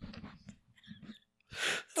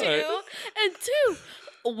 2 Alright. and 2.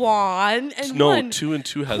 1 and No, 1. 2 and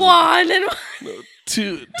 2 has 1 and 1. no,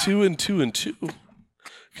 2 and 2 and 2.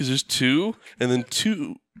 Because there's 2 and then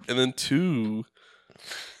 2 and then 2.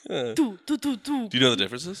 Yeah. 2. Do you know the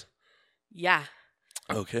differences? Yeah.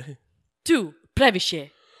 Okay. 2.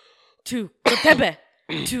 Previše. 2. Do tebe.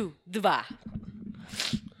 2. 2.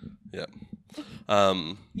 Yeah.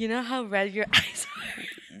 You know how red your eyes are?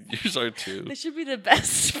 Yours are 2. This should be the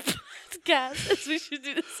best podcast. We should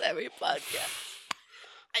do this every podcast.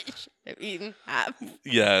 I should have eaten half.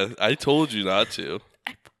 Yeah, I told you not to.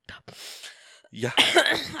 I fucked up. Yeah.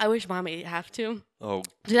 I wish Mom ate half too. Oh,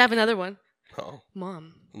 Did I have another one? no.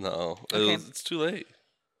 Mom. No. Okay. It's too late.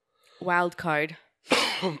 Wild card.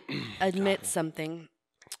 Admit something.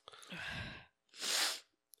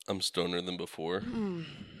 I'm stoner than before.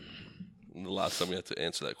 The last time we had to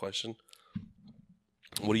answer that question.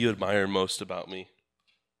 What do you admire most about me?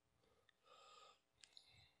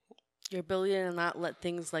 Your ability to not let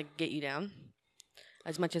things like get you down.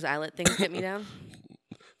 As much as I let things get me down.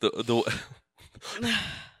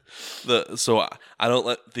 So I don't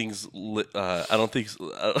let things. I don't think.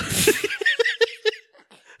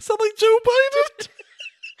 Sound like Joe Biden?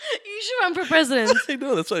 You should run for president. I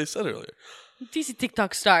know. That's what I said earlier. TC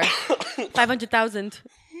TikTok star. 500,000.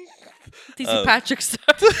 TC Patrick star.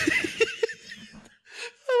 I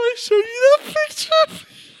want to show you that picture.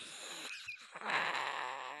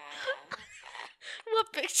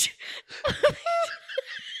 What picture?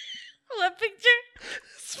 What picture?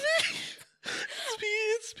 It's me.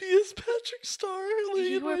 It's me as Patrick Star laying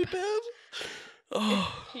in You were my bed.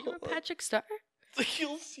 Oh, You were Patrick Star?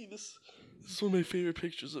 you'll see this. This is one of my favorite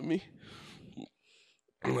pictures of me.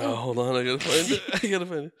 Oh, hold on. I gotta find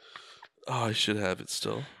it. Oh, I should have it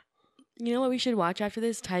still. You know what we should watch after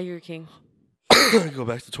this? Tiger King. Go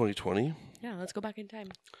back to 2020. Yeah, let's go back in time.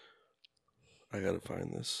 I gotta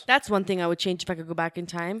find this. That's one thing I would change if I could go back in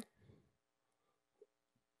time.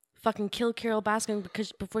 Fucking kill Carol Baskin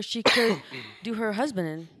because before she could do her husband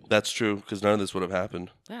in. That's true, because none of this would have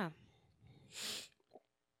happened. Yeah.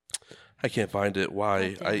 I can't find it.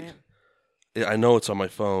 Why? God damn it. I know it's on my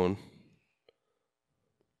phone.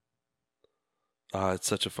 It's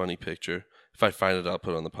such a funny picture. If I find it, I'll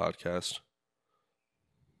put it on the podcast.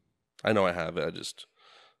 I know I have it. I just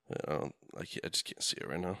can't see it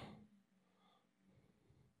right now.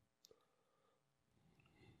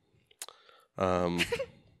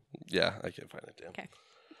 Yeah, I can't find it. Damn. Okay.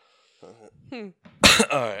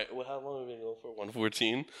 All right. Well, how long are we gonna go for?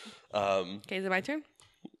 1:14. Okay, is it my turn?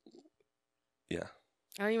 Yeah.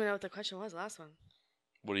 I don't even know what the question was last one.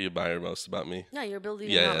 What do you admire most about me? No, your ability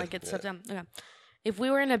to Yeah, not yeah, like get yeah. stuff done. Okay. If we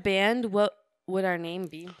were in a band, what would our name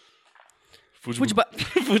be?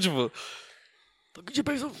 Fujibu.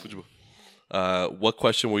 What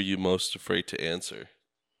question were you most afraid to answer?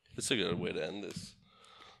 That's a good way to end this.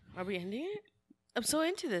 Are we ending it? I'm so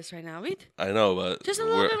into this right now. Wait. I know, but Just a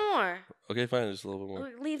little bit more. Okay, fine. Just a little bit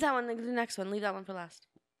more. Leave that one. The next one. Leave that one for last.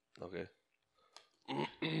 Okay.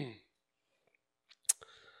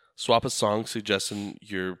 Swap a song suggesting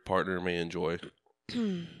your partner may enjoy.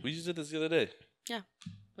 We just did this the other day. Yeah,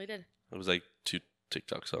 we did. It was like 2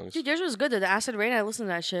 TikTok songs. Dude, yours was good. The Acid Rain, I listened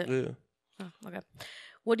to that shit. Yeah. Oh, okay.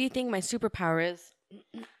 What do you think my superpower is?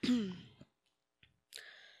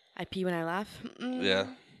 I pee when I laugh.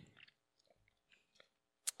 Yeah.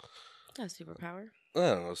 That's a superpower. I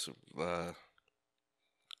don't know.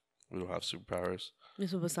 We don't have superpowers.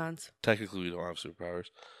 This was Sans. Technically, we don't have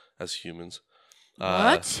superpowers as humans.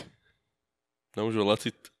 What? Não můžu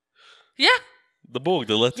letit. Yeah. The bug,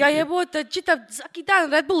 the letit. Ja jebute, čita,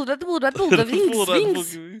 zakitan, Red Bull, the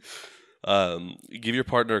wings. Give your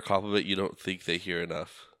partner a compliment you don't think they hear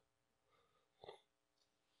enough.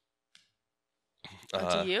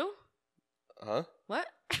 To you? Huh? What?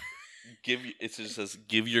 It just says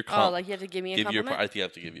give your like you have to give me a compliment? I think you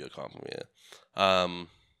have to give you a compliment. Yeah.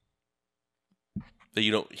 That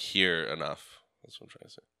you don't hear enough. That's what I'm trying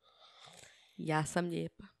to say. Ja sam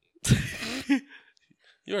lijepa.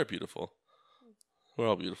 You are beautiful. We're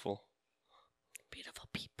all beautiful. Beautiful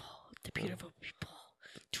people. The beautiful people.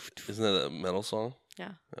 Isn't that a metal song?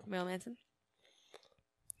 Yeah. Marilyn Manson?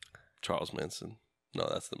 Charles Manson. No,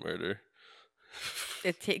 that's the murder.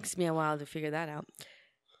 It takes me a while to figure that out.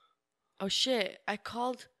 Oh, shit. I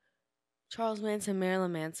called Charles Manson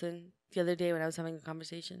Marilyn Manson the other day when I was having a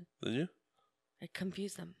conversation. Did you? I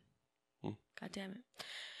confused them. Hmm. God damn it.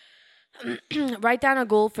 Write down a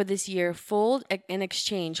goal for this year. Fold and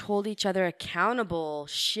exchange. Hold each other accountable.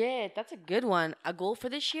 Shit, that's a good one. A goal for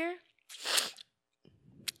this year?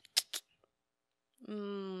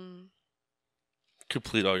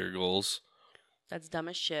 Complete all your goals. That's dumb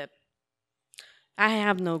as shit. I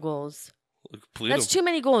have no goals. Complete That's them. too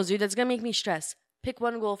many goals, dude. That's going to make me stress. Pick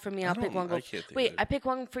one goal for me. I'll pick one goal. I can't think Wait, of it. I pick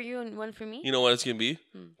one for you and one for me? You know what it's going to be?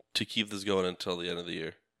 To keep this going until the end of the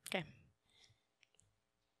year. Okay.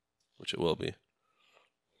 Which it will be.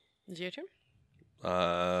 Is it your turn?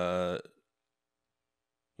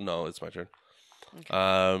 No, it's my turn.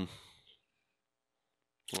 Okay.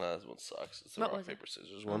 This one sucks. It's the What rock, was it? paper,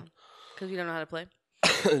 scissors one. Because we don't know how to play.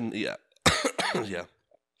 Yeah. Yeah.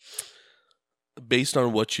 Based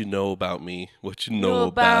on what you know about me, what you know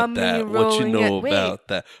about that, what you know about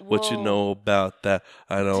that, what you know about that,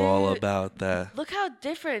 I know all Dude. about that. Look how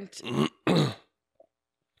different.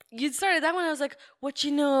 You started that one. I was like, "What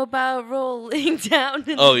you know about rolling down?"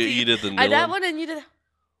 In Oh, the you deep? did the new that one. one, and you did.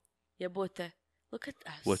 Yeah, bote. Look at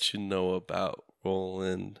us. What you know about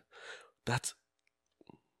rolling? That's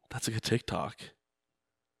a good TikTok.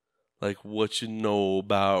 Like what you know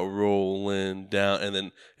about rolling down, and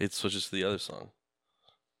then it switches to the other song.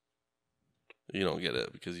 You don't get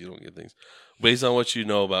it because you don't get things. Based on what you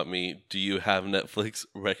know about me, do you have Netflix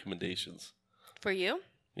recommendations? For you?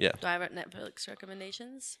 Yeah. Do I have Netflix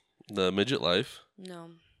recommendations? The Midget Life.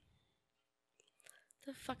 No.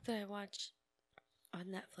 The fuck did I watch on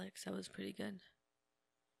Netflix? That was pretty good.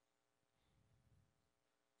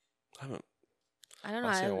 I haven't. I don't know.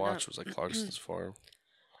 Last thing I don't know. watched was like Clarkson's Farm.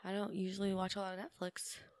 I don't usually watch a lot of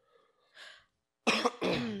Netflix.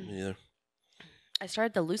 Me neither. I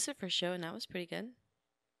started the Lucifer show, and that was pretty good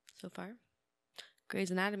so far. Grey's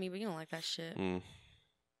Anatomy, but you don't like that shit.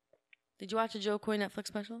 Did you watch the Joe Coy Netflix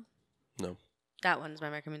special? No. That one's my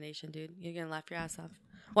recommendation, dude. You're gonna laugh your ass off.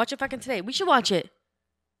 Watch it fucking today. We should watch it.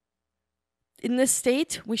 In this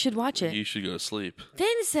state, we should watch it. You should go to sleep.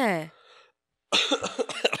 Dense.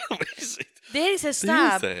 Daddy says They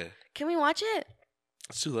stop. say. Can we watch it?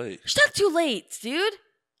 It's too late. It's not too late, dude.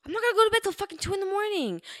 I'm not gonna go to bed till fucking 2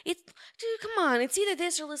 a.m. Dude, come on. It's either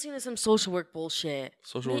this or listening to some social work bullshit.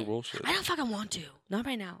 Social work bullshit. I don't fucking want to. Not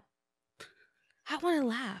right now. I want to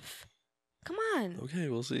laugh. Come on. Okay,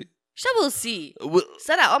 we'll see. We'll see. We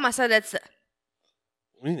Será? Oh my son, that's.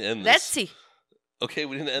 need to end this. Let's see. Okay,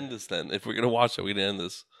 we need to end this then. If we're gonna watch it, we need to end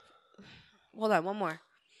this. Hold on, one more.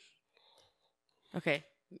 Okay,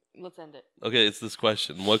 let's end it. Okay, it's this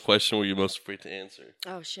question. What question were you most afraid to answer?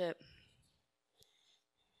 Oh shit.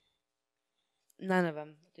 None of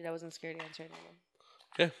them. Dude, I wasn't scared to answer any of them.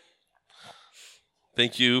 Okay.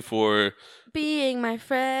 Thank you for Being my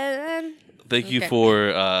friend. Thank you Okay.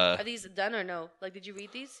 for Are these done or no? Like, did you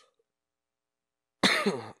read these?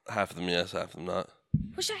 half of them yes, half of them not.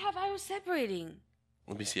 Wish I was separating.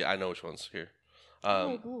 Let me see. I know which one's here.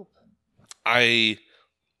 Goop. I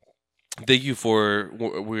thank you for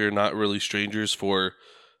we're not really strangers for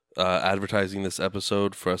advertising this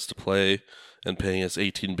episode for us to play and paying us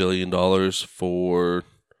 $18 billion for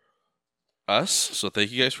us. So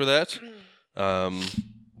thank you guys for that.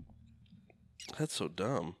 That's so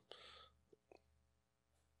dumb.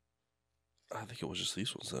 I think it was just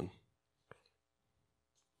these ones then.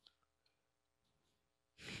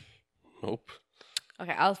 Nope.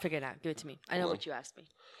 Okay, I'll figure it out. Give it to me. I know Hold on. what you asked me.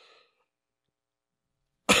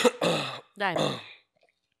 Die. I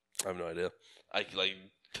have no idea. I like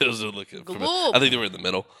those are looking. Gloop. I think they were in the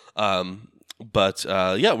middle. But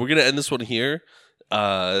yeah, we're gonna end this one here.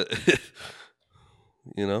 You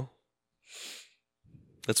know,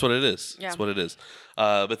 that's what it is. Yeah. That's what it is.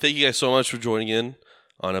 But thank you guys so much for joining in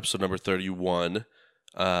on episode number 31.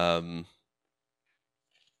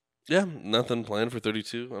 Yeah, nothing planned for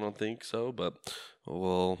 32. I don't think so, but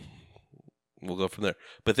we'll go from there.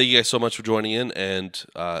 But thank you guys so much for joining in, and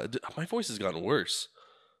my voice has gotten worse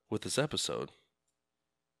with this episode,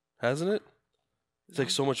 hasn't it? It's like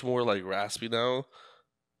so much more like raspy now.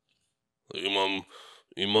 Imam,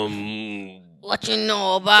 What you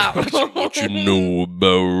know about? what you know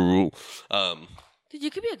about? Dude, you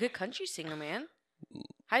could be a good country singer, man.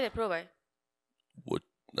 Hi there, prove. What?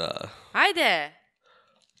 Hi there.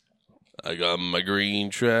 I got my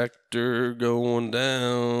green tractor going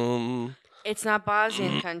down. It's not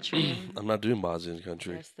Bosnian country. I'm not doing Bosnian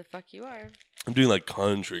country. Yes, the fuck you are. I'm doing like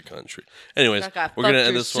country. Anyways, Like I we're gonna fucked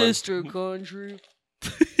end your this one. sister country.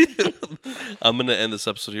 I'm gonna end this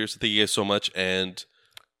episode here. So thank you guys so much, and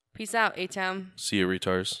Peace out, A-Town. see you,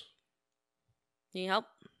 retards. Need help?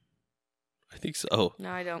 I think so.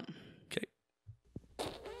 No, I don't.